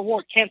 Denzel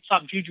Ward can't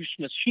stop Juju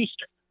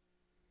Smith-Schuster.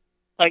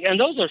 Like, and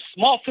those are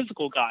small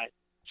physical guys.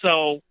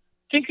 So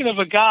thinking of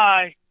a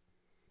guy,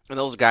 and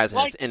those guys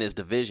in his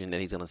division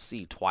that he's going to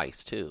see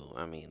twice too.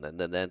 I mean,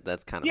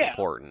 that's kind of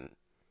important.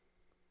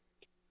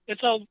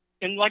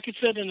 And like you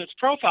said in his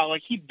profile,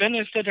 like he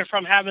benefited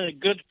from having a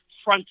good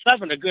front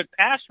seven, a good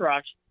pass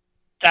rush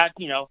that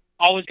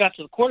always got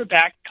to the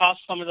quarterback, caused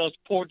some of those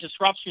poor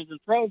disruptions and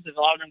throws that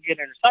allowed them to get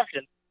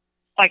interceptions.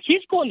 Like,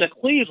 he's going to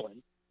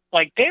Cleveland.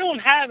 Like, they don't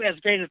have as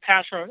great a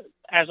pass rush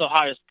as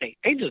Ohio State.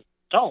 They just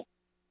don't.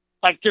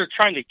 Like, they're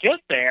trying to get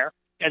there.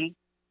 And,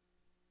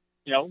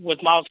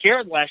 with Myles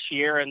Garrett last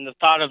year and the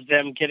thought of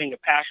them getting a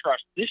pass rush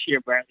this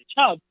year, Bradley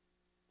Chubb,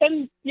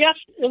 and yes,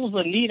 it was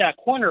a need at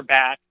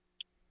cornerback,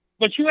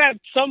 but you had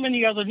so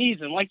many other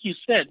needs. And like you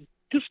said,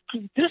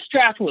 this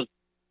draft was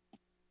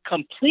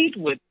complete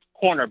with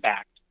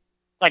cornerbacks.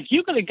 Like,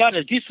 you could have got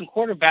a decent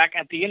quarterback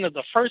at the end of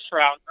the first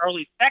round,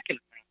 early second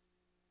round.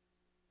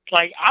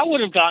 Like, I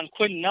would have gotten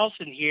Quentin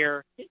Nelson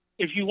here.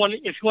 If you want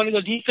to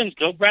go defense,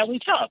 go Bradley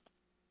Chubb.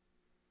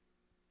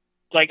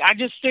 Like, I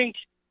just think,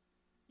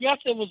 yes,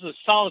 it was a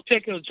solid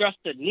pick. It was just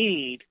a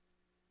need.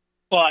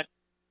 But,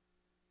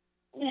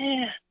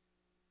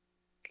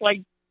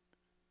 like,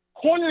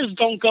 corners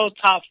don't go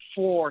top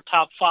 4,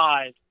 top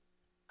 5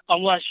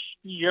 unless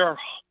you are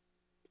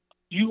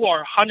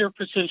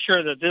 100%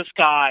 sure that this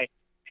guy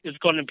is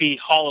going to be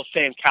Hall of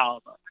Fame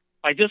caliber.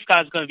 Like, this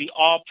guy's going to be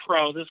all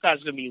pro. This guy's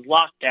going to be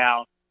locked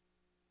down.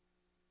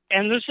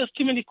 And there's just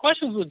too many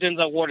questions with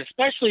Denzel Ward,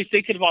 especially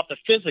thinking about the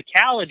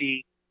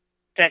physicality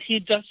that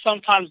he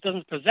sometimes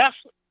doesn't possess.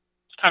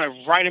 It's kind of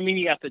right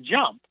immediately at the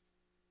jump.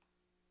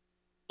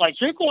 Like,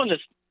 you're going to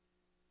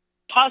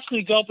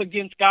possibly go up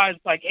against guys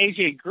like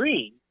A.J.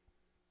 Green.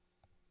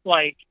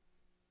 Like,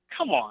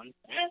 come on,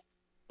 man.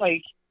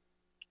 Like,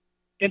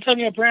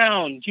 Antonio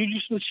Brown, Juju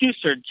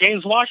Smith-Schuster,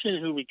 James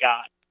Washington, who we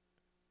got.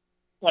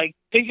 Like,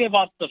 thinking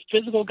about the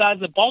physical guys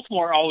that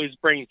Baltimore always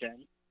brings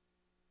in.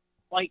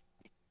 Like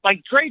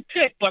great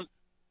pick, but,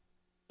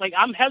 like,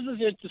 I'm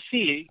hesitant to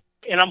see,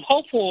 and I'm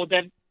hopeful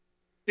that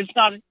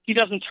he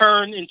doesn't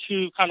turn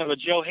into kind of a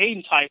Joe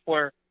Hayden type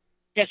where,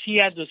 yes, he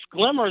had this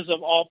glimmers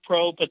of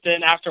all-pro, but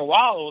then after a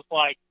while it was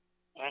like,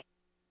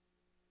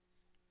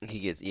 He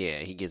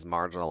gets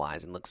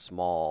marginalized and looks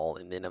small,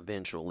 and then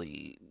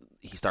eventually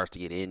he starts to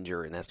get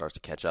injured, and that starts to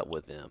catch up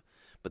with him.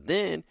 But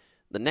then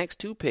the next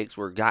two picks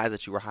were guys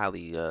that you were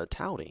highly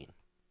touting.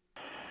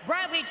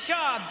 Bradley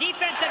Chubb,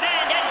 defensive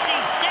end,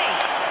 NC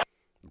State.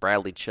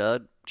 Bradley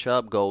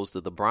Chubb goes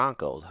to the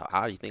Broncos.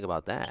 How do you think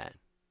about that?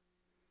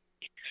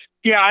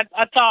 Yeah,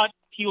 I thought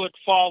he would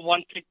fall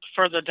one pick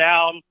further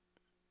down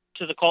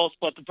to the Colts,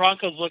 but the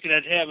Broncos looking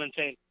at him and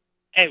saying,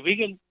 hey,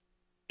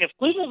 if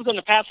Cleveland's going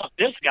to pass up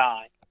this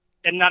guy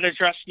and not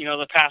address,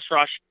 the pass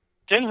rush,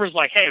 Denver's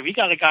like, hey, we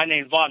got a guy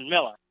named Von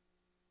Miller.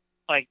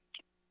 Like,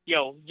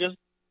 just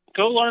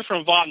go learn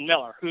from Von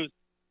Miller, who's,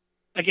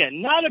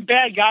 again, not a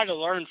bad guy to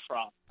learn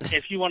from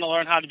if you want to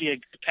learn how to be a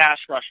good pass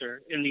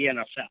rusher in the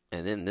NFL.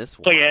 And then this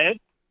one. So, yeah.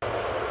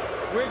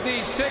 With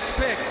the sixth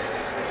pick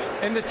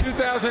in the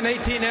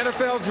 2018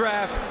 NFL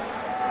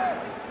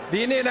Draft,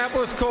 the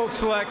Indianapolis Colts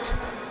select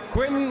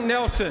Quentin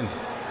Nelson,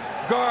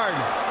 guard,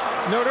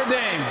 Notre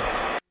Dame.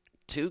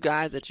 Two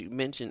guys that you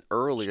mentioned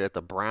earlier that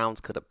the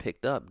Browns could have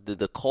picked up. Did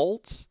the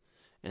Colts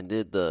and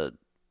did the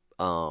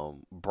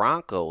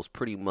Broncos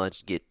pretty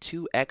much get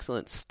two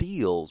excellent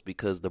steals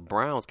because the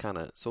Browns kind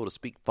of, so to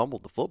speak,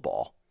 fumbled the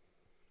football?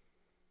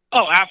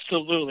 Oh,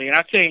 absolutely. And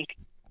I think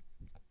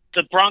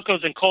the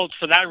Broncos and Colts,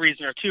 for that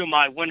reason, are two of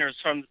my winners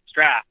from this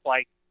draft.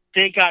 Like,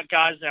 they got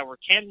guys that were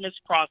can't-miss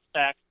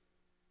prospects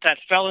that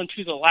fell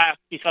into the lap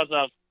because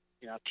of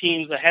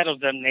teams ahead of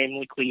them,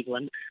 namely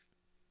Cleveland.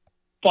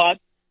 But,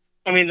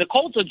 I mean, the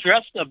Colts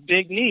addressed a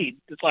big need.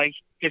 It's like,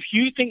 if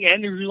you think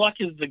Andrew Luck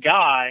is the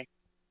guy,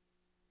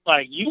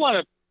 like, you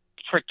want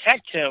to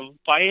protect him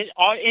by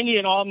any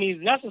and all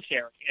means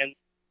necessary. And,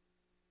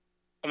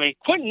 I mean,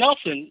 Quentin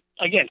Nelson,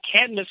 again,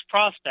 can't-miss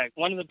prospect,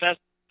 one of the best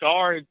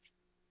guards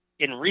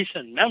in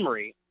recent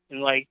memory.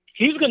 And, like,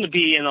 he's going to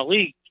be in the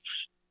league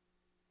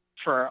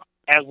for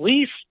at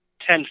least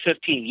 10,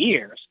 15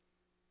 years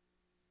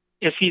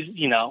if he's,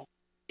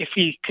 if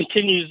he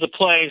continues to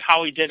play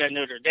how he did at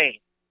Notre Dame.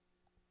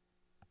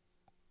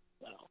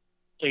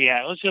 So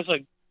yeah, it was just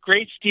a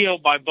great steal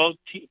by both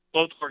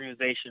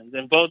organizations,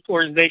 and both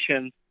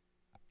organizations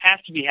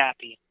have to be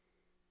happy.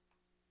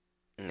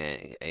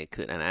 It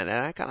could, and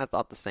I kind of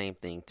thought the same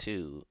thing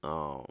too.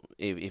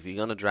 If you're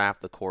gonna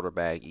draft the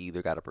quarterback, you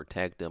either got to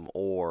protect him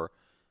or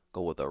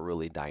go with a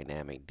really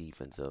dynamic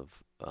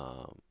defensive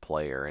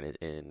player.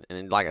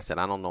 And like I said,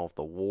 I don't know if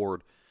the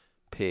Ward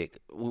pick.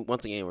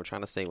 Once again, we're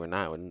trying to say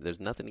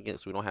there's nothing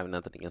against. We don't have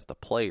nothing against the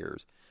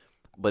players,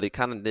 but it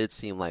kind of did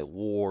seem like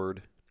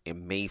Ward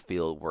and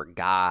Mayfield were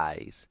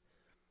guys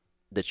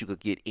that you could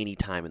get any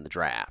time in the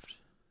draft,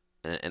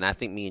 and I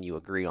think me and you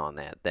agree on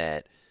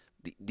that.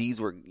 These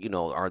were,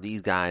 are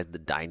these guys the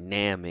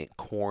dynamic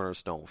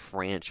cornerstone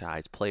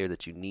franchise player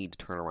that you need to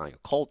turn around your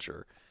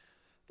culture?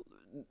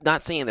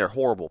 Not saying they're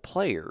horrible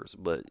players,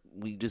 but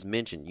we just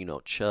mentioned,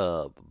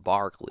 Chubb,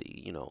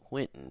 Barkley,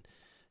 Quentin.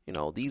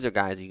 These are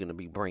guys you're going to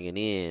be bringing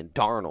in.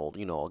 Darnold,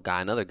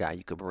 another guy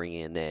you could bring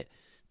in that,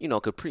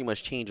 could pretty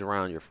much change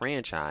around your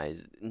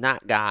franchise.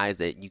 Not guys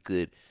that you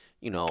could,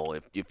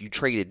 if you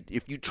traded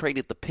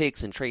the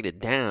picks and traded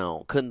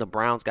down, couldn't the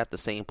Browns got the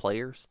same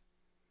players?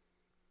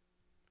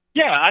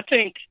 Yeah, I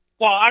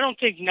don't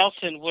think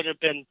Nelson would have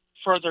been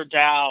further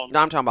down. No,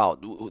 I'm talking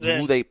about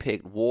who they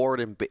picked, Ward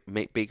and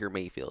Baker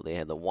Mayfield. They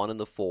had the 1 and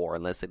the 4,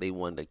 and let's say they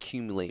wanted to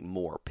accumulate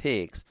more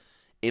picks.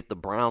 If the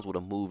Browns would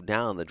have moved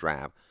down the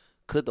draft,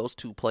 could those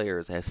two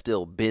players have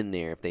still been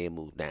there if they had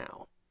moved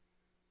down?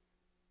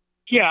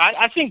 Yeah,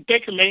 I think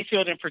Baker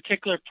Mayfield in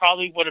particular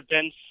probably would have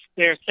been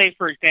there, say,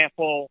 for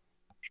example,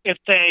 if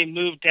they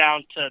moved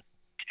down to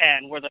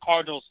 10, where the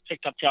Cardinals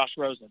picked up Josh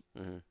Rosen.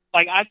 Mm-hmm.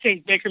 Like, I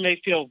think Baker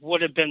Mayfield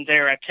would have been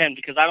there at 10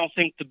 because I don't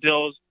think the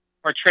Bills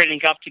are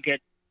trading up to get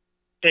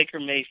Baker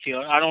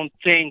Mayfield. I don't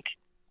think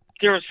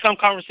there was some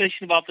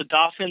conversation about the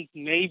Dolphins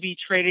maybe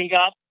trading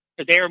up,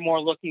 but they were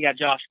more looking at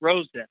Josh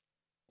Rosen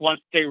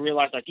once they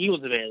realized that he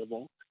was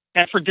available.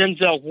 And for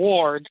Denzel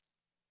Ward,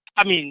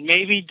 I mean,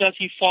 maybe does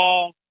he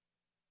fall,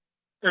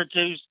 or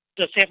does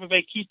Tampa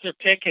Bay keep their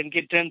pick and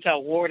get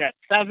Denzel Ward at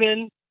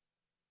 7?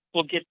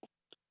 We'll get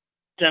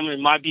them, it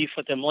might be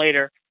for them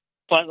later.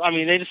 But, I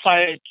mean, they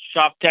decided to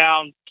drop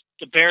down.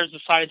 The Bears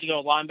decided to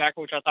go linebacker,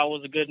 which I thought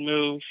was a good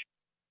move.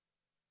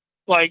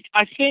 Like,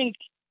 I think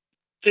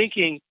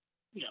thinking,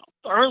 the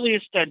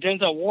earliest that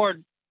Denzel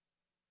Ward,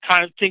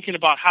 kind of thinking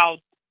about how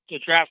the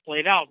draft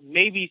played out,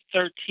 maybe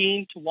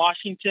 13 to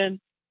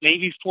Washington,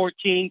 maybe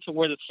 14 to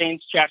where the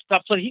Saints drafted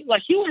up. So he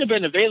would have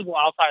been available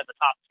outside of the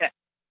top 10.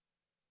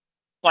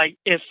 Like,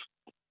 if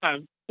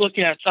I'm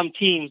looking at some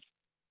teams,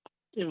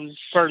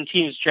 certain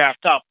teams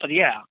draft up. But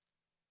yeah,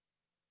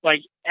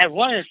 like at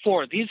 1 and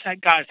 4, these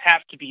guys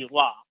have to be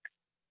locked.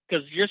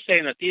 because you're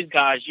saying that these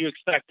guys, you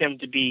expect them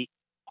to be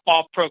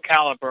all pro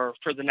caliber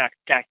for the next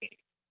decade.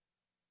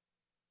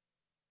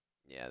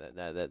 Yeah,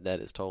 that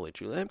is totally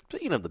true. And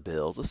speaking of the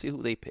Bills, let's see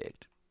who they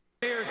picked.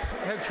 Bears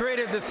have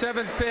traded the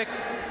 7th pick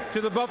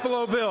to the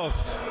Buffalo Bills.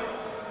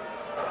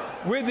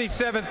 With the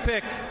 7th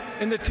pick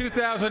in the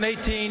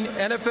 2018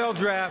 NFL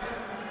Draft,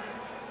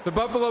 the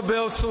Buffalo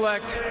Bills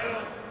select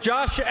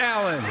Josh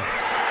Allen,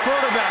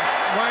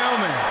 quarterback,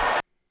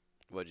 Wyoming.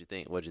 What'd you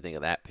think? What'd you think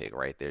of that pick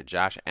right there,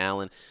 Josh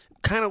Allen?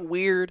 Kind of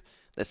weird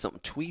that some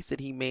tweets that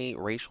he made,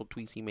 racial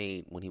tweets he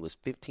made when he was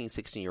 15,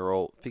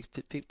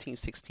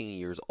 16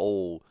 years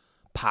old,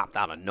 popped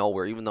out of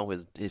nowhere. Even though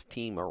his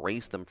team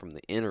erased him from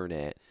the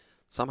internet,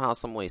 somehow,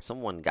 some way,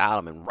 someone got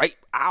him, and right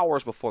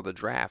hours before the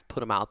draft,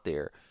 put him out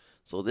there.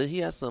 So then he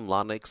has a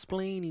lot of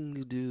explaining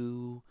to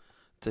do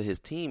to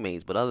his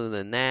teammates. But other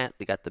than that,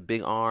 they got the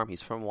big arm.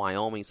 He's from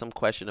Wyoming. Some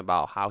question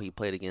about how he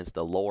played against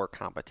the lower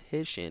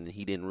competition.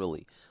 He didn't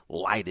really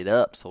light it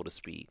up, so to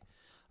speak.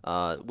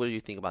 What do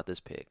you think about this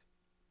pick?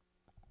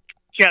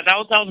 Yeah, that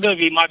was going to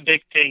be my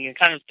big thing. And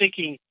kind of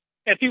thinking,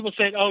 if people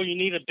said, oh, you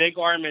need a big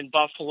arm in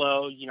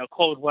Buffalo,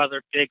 cold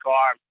weather, big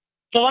arm.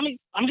 So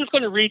I'm just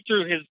going to read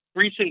through his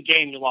recent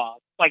game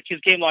logs, like his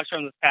game logs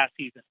from this past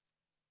season.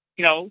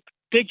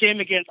 Big game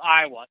against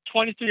Iowa,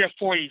 23 of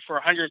 40 for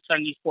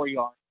 174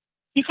 yards.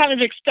 You kind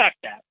of expect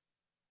that.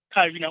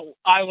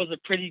 Iowa's a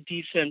pretty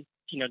decent,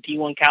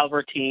 D1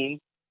 caliber team.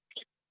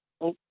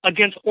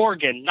 Against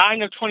Oregon,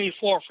 9 of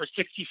 24 for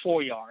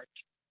 64 yards.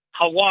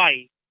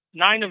 Hawaii,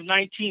 9 of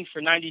 19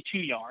 for 92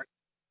 yards.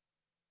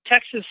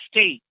 Texas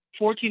State,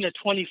 14 of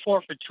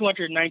 24 for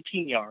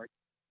 219 yards.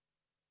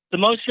 The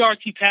most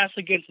yards he passed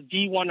against a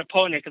D1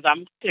 opponent, because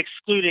I'm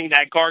excluding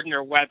that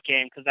Gardner-Webb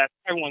game, because that's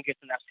everyone gets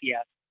an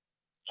FCS.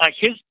 Like,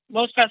 his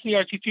most passing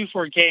yards he threw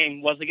for a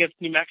game was against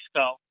New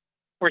Mexico,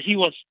 where he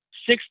was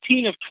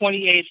 16 of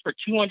 28 for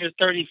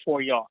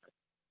 234 yards.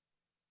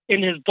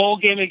 In his bowl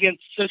game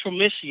against Central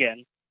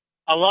Michigan,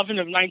 11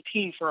 of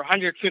 19 for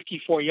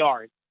 154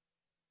 yards.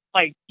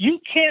 Like, you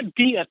can't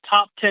be a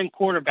top 10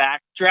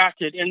 quarterback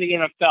drafted in the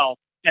NFL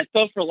and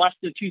throw for less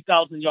than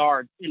 2,000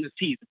 yards in the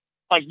season.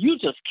 Like, you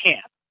just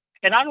can't.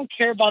 And I don't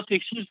care about the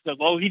excuses of,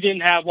 oh, he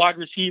didn't have wide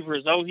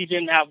receivers, oh, he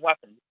didn't have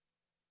weapons.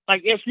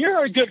 Like, if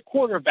you're a good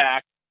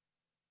quarterback,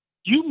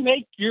 you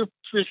make your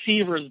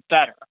receivers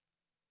better.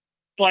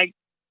 Like,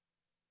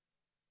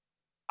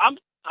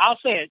 I'll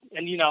say it,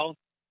 and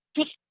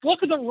just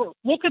look at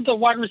the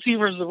wide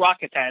receivers the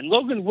Rockets had.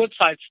 Logan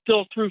Woodside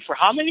still threw for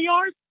how many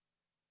yards?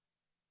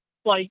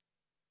 Like,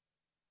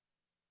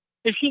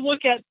 if you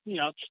look at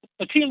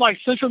a team like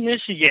Central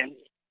Michigan,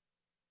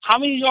 how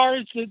many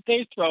yards did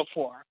they throw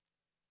for?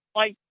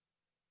 Like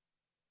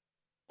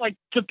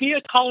to be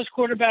a college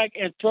quarterback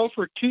and throw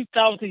for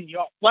 2,000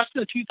 less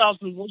than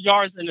 2,000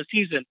 yards in a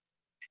season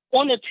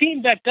on a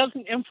team that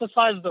doesn't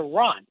emphasize the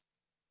run.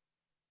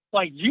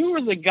 Like, you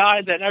were the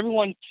guy that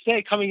everyone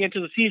said coming into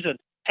the season,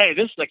 hey,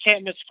 this is a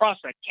can't-miss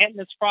prospect.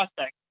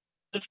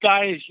 This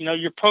guy is,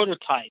 your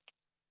prototype.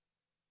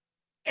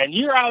 And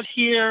you're out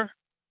here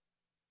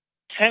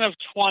 10 of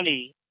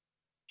 20,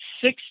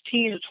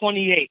 16 of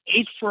 28,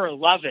 8 for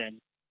 11,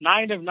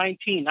 9 of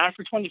 19, 9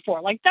 for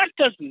 24. Like, that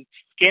doesn't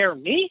scare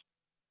me.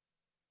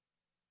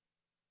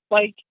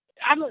 Like,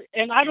 I know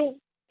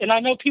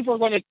people are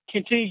going to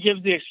continue to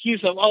give the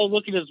excuse of, oh,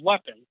 look at his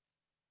weapon.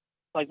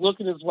 Like, look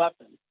at his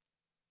weapon.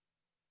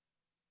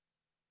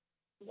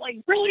 Like,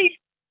 really?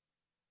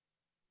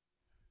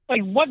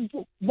 Like, what?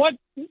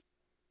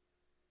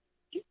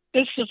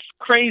 It's just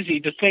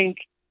crazy to think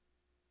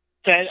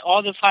that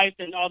all this hype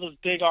and all this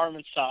big arm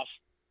and stuff,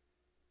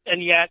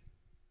 and yet,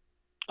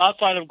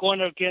 outside of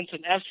going against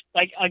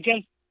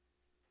against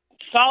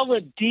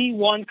solid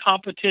D1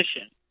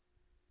 competition,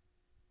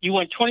 you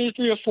went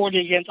 23 of 40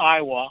 against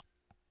Iowa,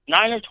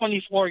 9 of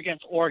 24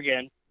 against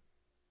Oregon,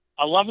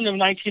 11 of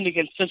 19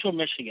 against Central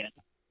Michigan,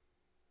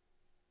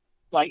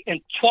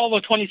 and 12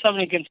 of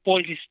 27 against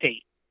Boise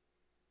State.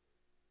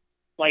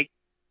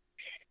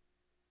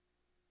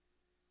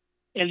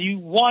 And you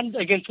won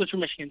against Central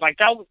Michigan. I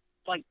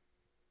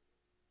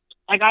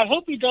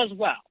hope he does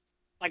well.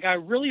 I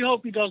really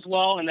hope he does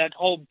well, and that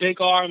whole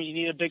big arm, you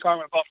need a big arm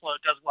at Buffalo,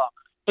 does well.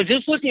 But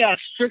just looking at it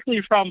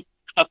strictly from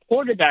a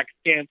quarterback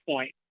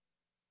standpoint,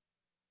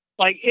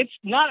 it's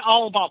not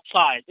all about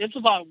size. It's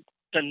about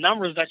the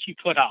numbers that you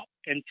put up.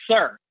 And,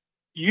 sir,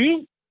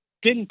 you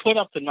didn't put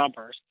up the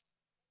numbers.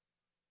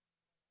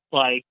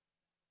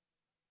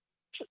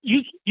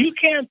 You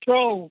can't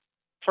throw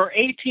for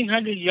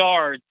 1,800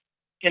 yards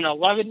in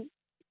 11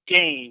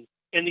 games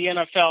in the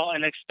NFL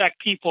and expect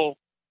people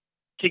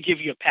to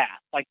give you a pass.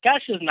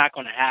 That's just not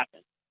going to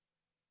happen.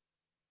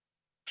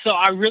 So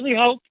I really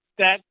hope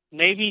that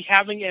maybe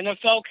having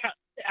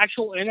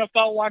actual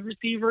NFL wide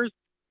receivers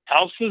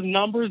helps his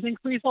numbers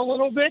increase a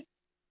little bit.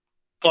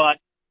 But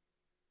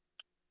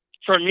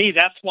for me,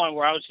 that's one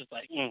where I was just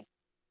like, Yeah,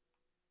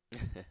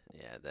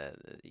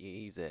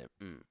 he's it.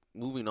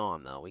 Moving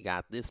on, though, we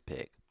got this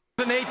pick.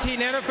 2018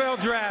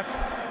 NFL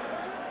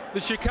Draft, the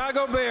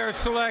Chicago Bears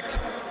select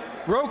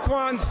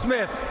Roquan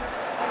Smith,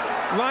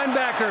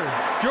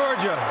 linebacker,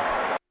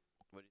 Georgia.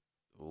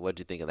 What'd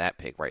you think of that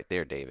pick right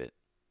there, David?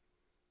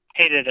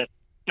 Hated it.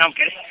 No, I'm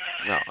kidding.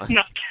 No.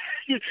 No,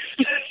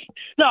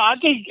 no. I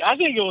think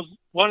it was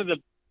one of the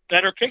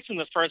better picks in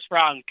the first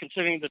round,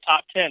 considering the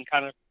top 10.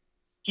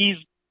 He's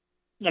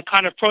the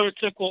kind of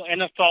prototypical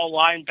NFL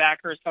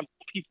linebacker. Some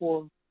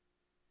people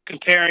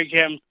comparing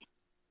him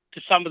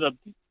to some of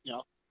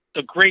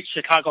the great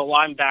Chicago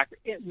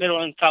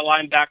middle inside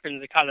linebacker,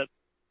 and the kind of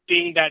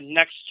being that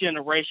next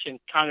generation.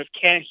 Kind of,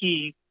 can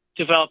he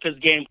develop his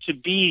game to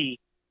be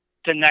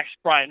the next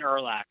Brian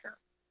Urlacher?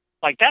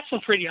 Like, that's some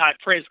pretty high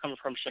praise coming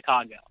from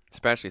Chicago.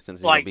 Especially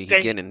since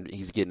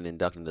he's getting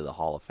inducted into the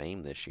Hall of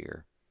Fame this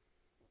year.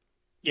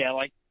 Yeah,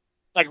 like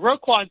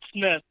Roquan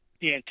Smith,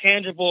 the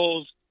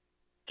intangibles,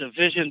 the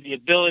vision, the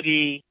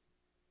ability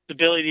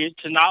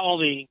to not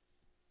only,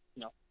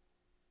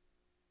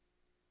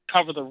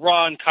 cover the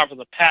run, cover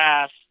the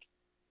pass,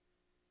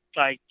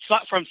 like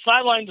from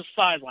sideline to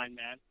sideline,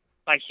 man.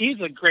 Like, he's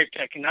a great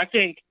pick, and I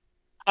think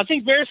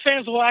Bears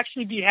fans will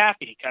actually be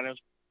happy, kind of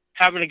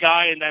having a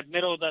guy in that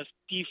middle of the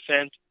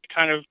defense,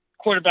 kind of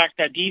quarterback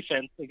that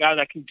defense, the guy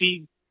that can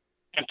be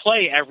and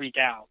play every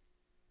down.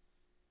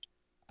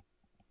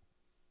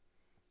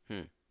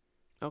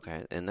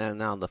 Okay, and then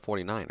now the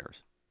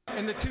 49ers.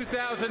 In the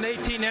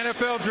 2018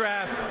 NFL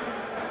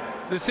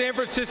Draft, the San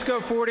Francisco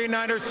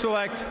 49ers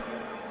select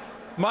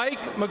Mike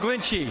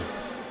McGlinchey,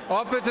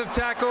 offensive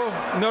tackle,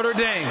 Notre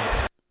Dame.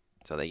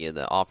 So they get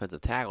the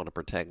offensive tackle to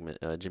protect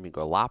Jimmy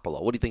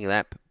Garoppolo. What do you think of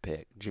that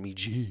pick, Jimmy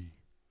G?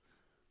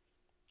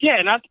 Yeah,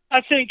 and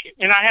I think,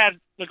 and I had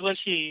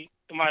McGlinchey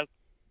in my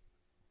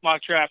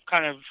mock draft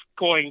kind of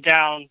going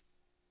down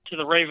to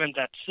the Ravens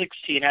at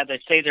 16 had they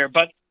stayed there.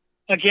 But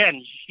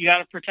again, you got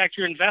to protect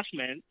your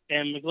investment.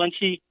 And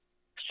McGlinchey,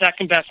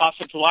 second best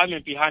offensive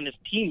lineman behind his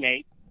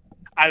teammate.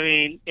 I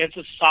mean, it's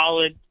a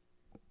solid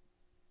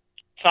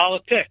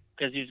pick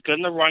because he's good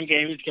in the run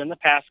game, he's good in the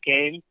pass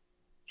game,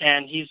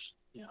 and he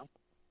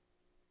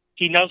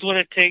knows what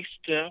it takes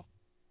to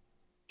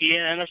be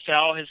in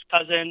NFL. His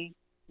cousin,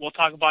 we'll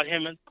talk about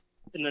him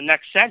in the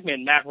next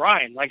segment, Matt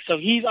Ryan. So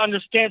he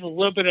understands a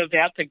little bit of the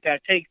ethic that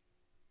it takes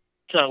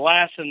to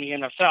last in the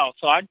NFL.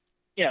 So I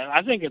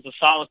think it's a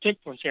solid pick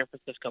from San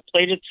Francisco.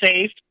 Played it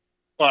safe,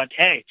 but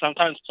hey,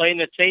 sometimes playing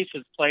it safe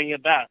is playing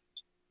it best.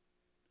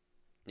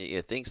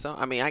 You think so?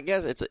 I mean, I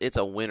guess it's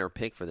a winner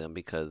pick for them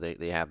because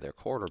they have their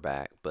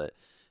quarterback, but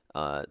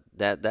I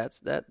guess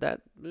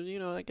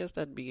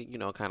that'd be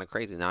kind of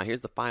crazy. Now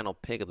here's the final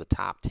pick of the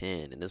top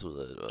 10, and this was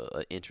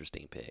an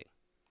interesting pick.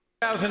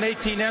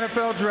 2018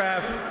 NFL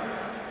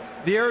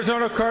Draft, the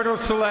Arizona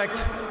Cardinals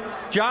select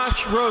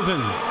Josh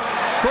Rosen,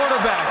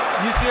 quarterback,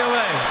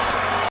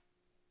 UCLA.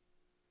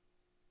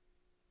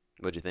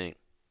 What'd you think?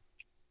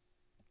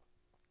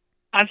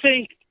 I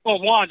think,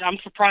 one, I'm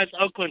surprised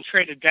Oakland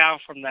traded down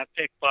from that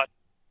pick, but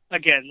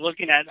again,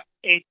 looking at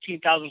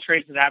 18,000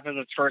 trades that happened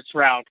in the first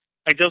round,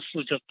 this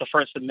was just the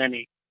first of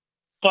many.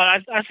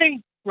 But I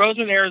think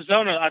Rosen,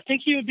 Arizona, I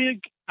think he'll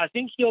be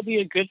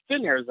a good fit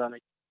in Arizona.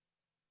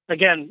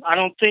 Again, I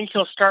don't think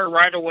he'll start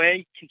right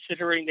away,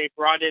 considering they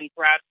brought in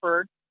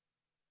Bradford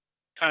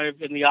kind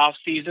of in the off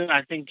season.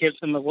 I think gives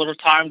him a little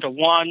time to,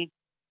 one,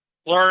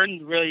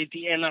 learn really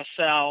the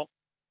NFL,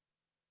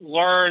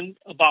 learn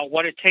about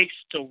what it takes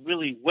to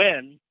really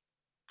win.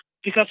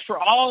 Because for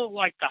all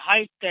the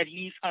hype that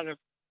he's kind of,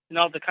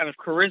 the kind of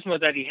charisma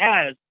that he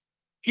has,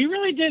 he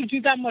really didn't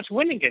do that much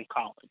winning in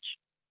college.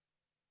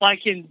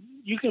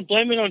 You can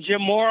blame it on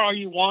Jim Moore all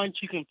you want.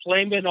 You can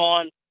blame it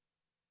on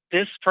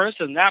this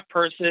person, that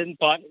person.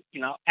 But,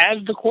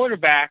 as the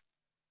quarterback,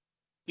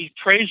 we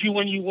praise you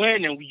when you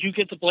win and you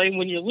get the blame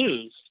when you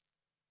lose.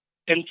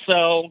 And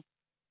so,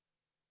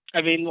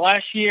 I mean,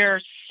 last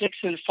year,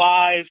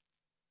 6-5,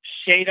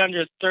 shade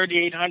under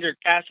 3,800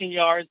 passing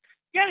yards.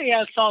 Yeah, he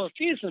had a solid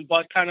season,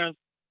 but kind of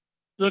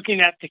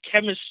looking at the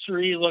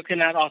chemistry,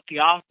 looking at off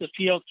the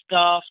field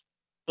stuff,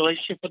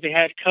 relationship with the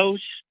head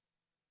coach,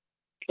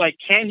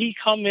 can he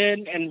come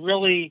in and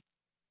really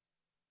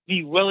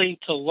be willing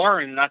to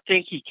learn? And I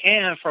think he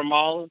can from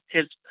all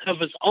his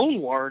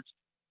own words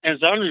and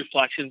his own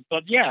reflections.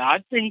 But yeah,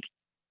 I think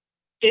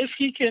if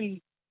he can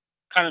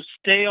kind of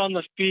stay on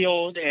the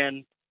field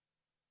and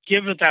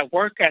give it that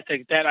work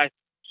ethic that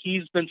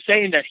he's been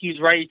saying that he's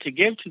ready to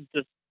give to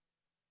the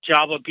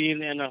job of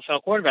being an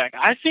NFL quarterback,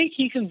 I think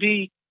he can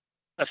be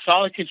a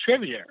solid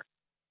contributor.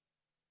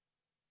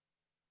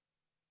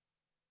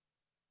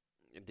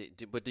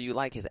 But do you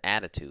like his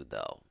attitude,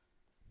 though?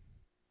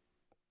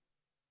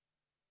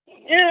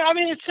 Yeah, I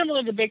mean, it's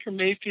similar to Baker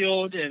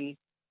Mayfield and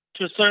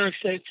to a certain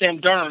extent Sam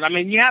Darnold. I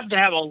mean, you have to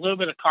have a little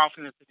bit of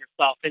confidence in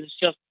yourself. It's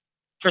just,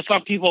 for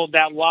some people,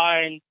 that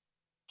line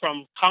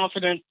from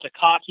confidence to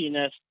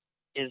cockiness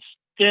is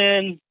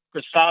thin.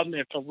 For some,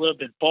 it's a little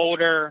bit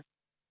bolder.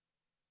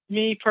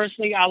 Me,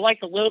 personally, I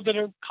like a little bit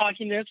of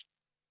cockiness.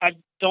 I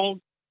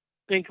don't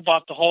think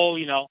about the whole,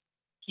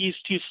 he's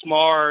too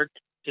smart,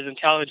 his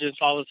intelligence,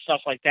 all this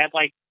stuff like that.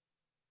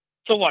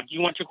 So what? You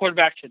want your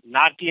quarterback to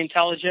not be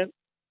intelligent?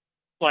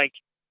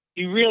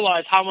 You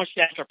realize how much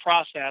they have to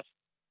process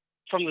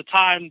from the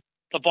time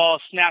the ball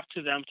is snapped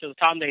to them to the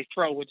time they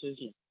throw, which is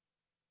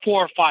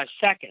 4 or 5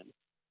 seconds.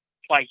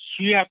 Like,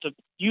 you have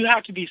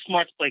to be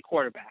smart to play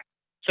quarterback.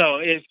 So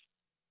if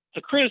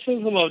the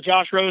criticism of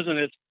Josh Rosen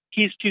is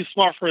he's too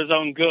smart for his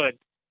own good,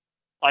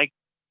 like,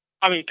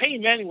 I mean,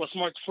 Peyton Manning was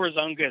smart for his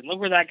own good. Look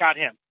where that got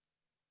him.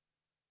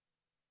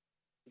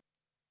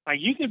 Like,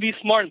 you can be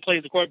smart and play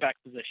the quarterback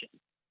position.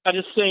 I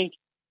just think,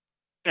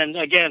 and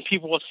again,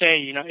 people will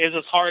say, is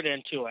his heart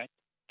into it?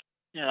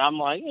 And I'm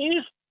like,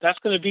 that's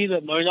going to be the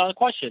 $1 million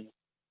question.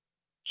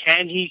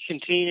 Can he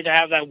continue to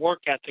have that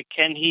work ethic?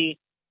 Can he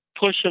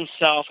push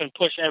himself and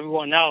push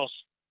everyone else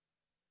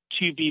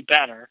to be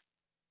better?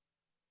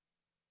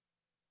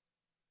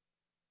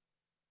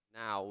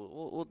 Now,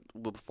 we'll,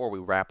 before we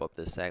wrap up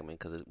this segment,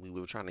 because we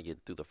were trying to get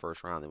through the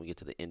first round, then we get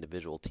to the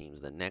individual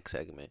teams, the next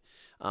segment.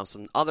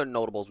 Some other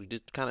notables, we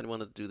just kind of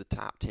wanted to do the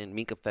top 10.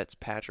 Minkah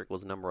Fitzpatrick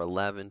was number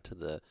 11 to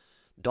the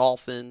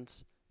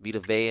Dolphins. Vita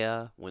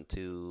Vea went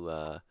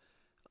to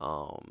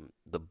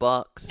the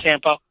Bucks.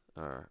 Tampa.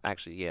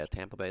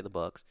 Tampa Bay, the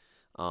Bucks.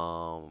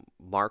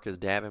 Marcus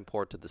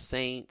Davenport to the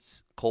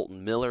Saints.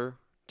 Colton Miller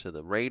to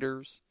the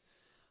Raiders.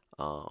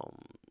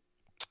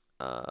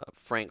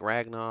 Frank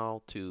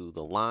Ragnow to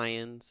the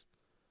Lions,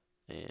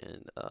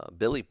 and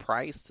Billy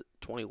Price,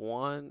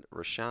 21,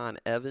 Rashaan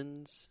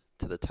Evans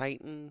to the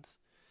Titans,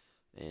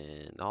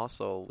 and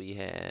also we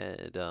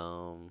had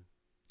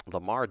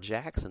Lamar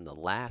Jackson, the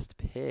last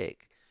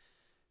pick,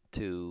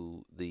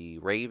 to the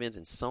Ravens,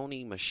 and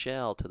Sony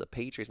Michel to the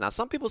Patriots. Now,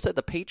 some people said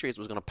the Patriots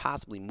was going to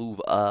possibly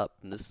move up,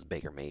 and this is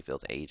Baker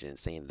Mayfield's agent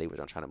saying that they were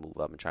going to try to move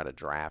up and try to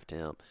draft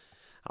him.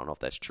 I don't know if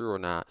that's true or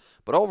not.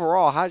 But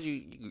overall, how did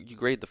you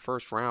grade the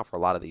first round for a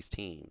lot of these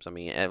teams? I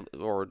mean,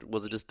 or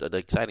was it just an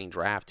exciting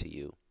draft to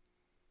you?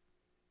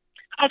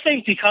 I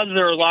think because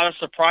there are a lot of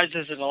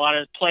surprises and a lot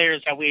of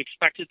players that we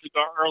expected to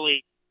go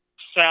early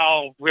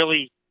fell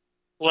really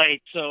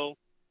late. So,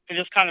 and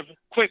just kind of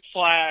quick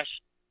flash,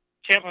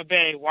 Tampa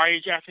Bay, why are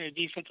you drafting a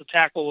defensive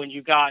tackle when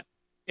you got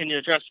in the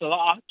address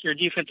your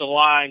defensive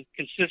line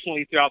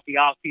consistently throughout the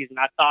offseason?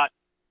 I thought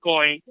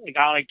going a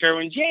guy like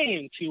Derwin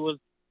James, who was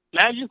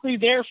magically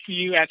there for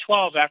you at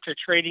 12 after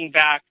trading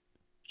back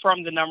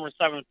from the number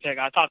 7 pick.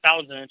 I thought that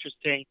was an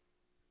interesting.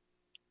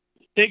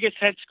 Biggest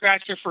head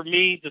scratcher for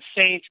me, the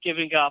Saints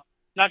giving up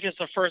not just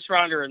a first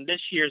rounder in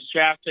this year's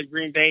draft to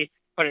Green Bay,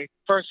 but a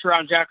first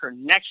round drafter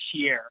next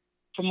year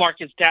for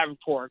Marcus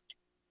Davenport.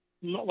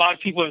 A lot of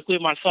people,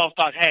 including myself,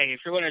 thought, hey, if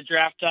you're going to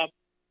draft up,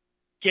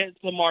 get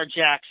Lamar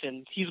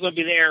Jackson. He's going to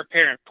be the heir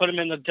apparent. Put him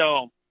in the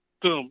dome.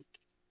 Boom.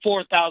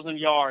 4,000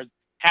 yards.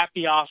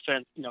 Happy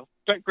offense.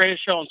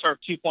 Greatest show on turf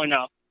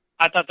 2.0.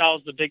 I thought that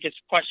was the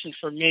biggest question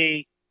for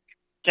me.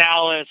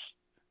 Dallas,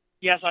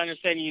 yes, I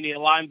understand you need a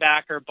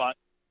linebacker, but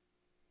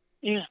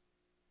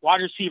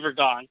wide receiver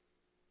gone.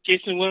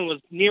 Jason Wynn was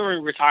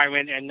nearing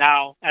retirement, and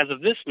now, as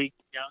of this week,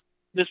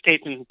 this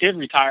taping did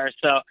retire,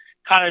 so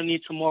kind of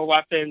need some more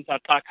weapons. I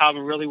thought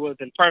Calvin really would have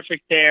been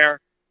perfect there.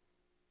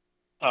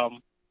 The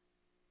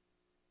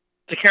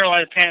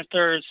Carolina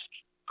Panthers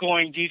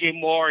going DJ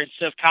Moore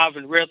instead of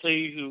Calvin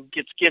Ridley, who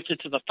gets gifted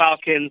to the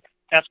Falcons.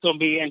 That's going to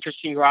be an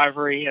interesting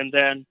rivalry. And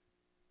then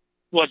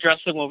we'll address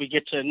it when we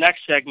get to the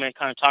next segment,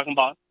 kind of talking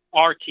about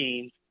our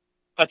team.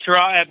 But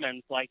Terrell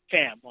Edmonds,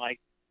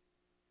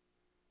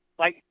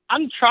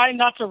 I'm trying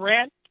not to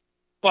rant,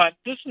 but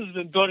this has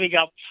been building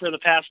up for the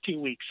past 2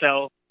 weeks.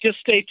 So just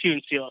stay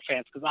tuned, Steelers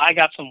fans, because I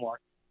got some more.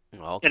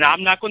 Okay. And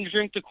I'm not going to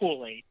drink the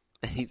Kool-Aid.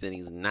 He said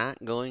he's not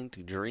going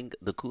to drink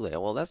the Kool-Aid.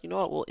 Well, that's,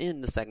 we'll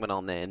end the segment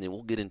on that, and then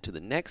we'll get into the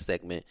next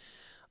segment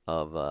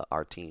of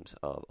our teams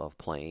of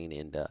playing,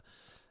 and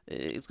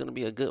it's going to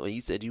be a good one. You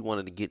said you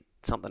wanted to get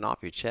something off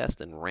your chest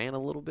and rant a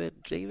little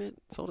bit, David,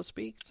 so to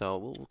speak, so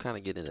we'll kind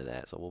of get into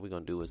that. So what we're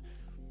going to do is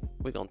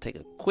we're going to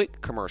take a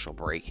quick commercial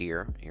break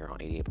here on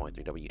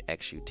 88.3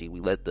 WXUT.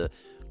 We let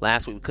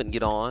last week we couldn't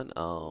get on.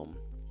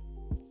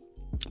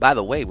 By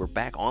the way, we're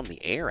back on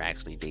the air,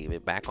 actually,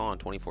 David, back on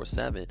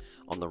 24/7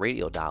 on the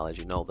radio dial. As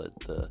you know,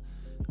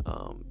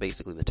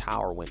 basically the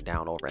tower went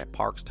down over at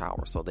Parks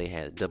Tower, so they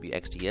had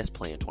WXTS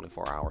playing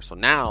 24 hours. So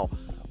now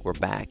we're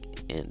back,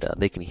 and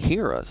they can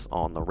hear us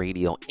on the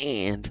radio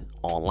and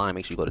online.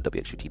 Make sure you go to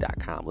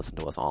WXUT.com, listen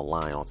to us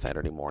online on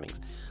Saturday mornings,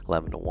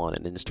 11 to 1,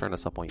 and then just turn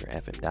us up on your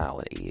FM dial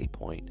at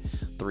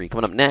 88.3.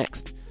 Coming up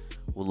next,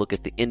 we'll look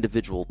at the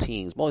individual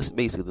teams,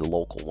 basically the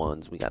local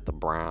ones. We got the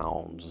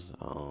Browns,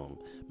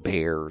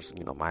 Bears,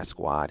 my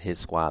squad, his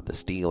squad, the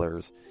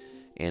Steelers,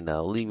 and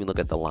we'll even look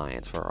at the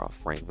Lions for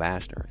Frank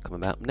Vashner.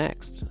 Coming up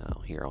next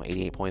here on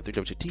 88.3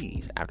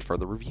 WXUT's After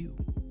Further Review.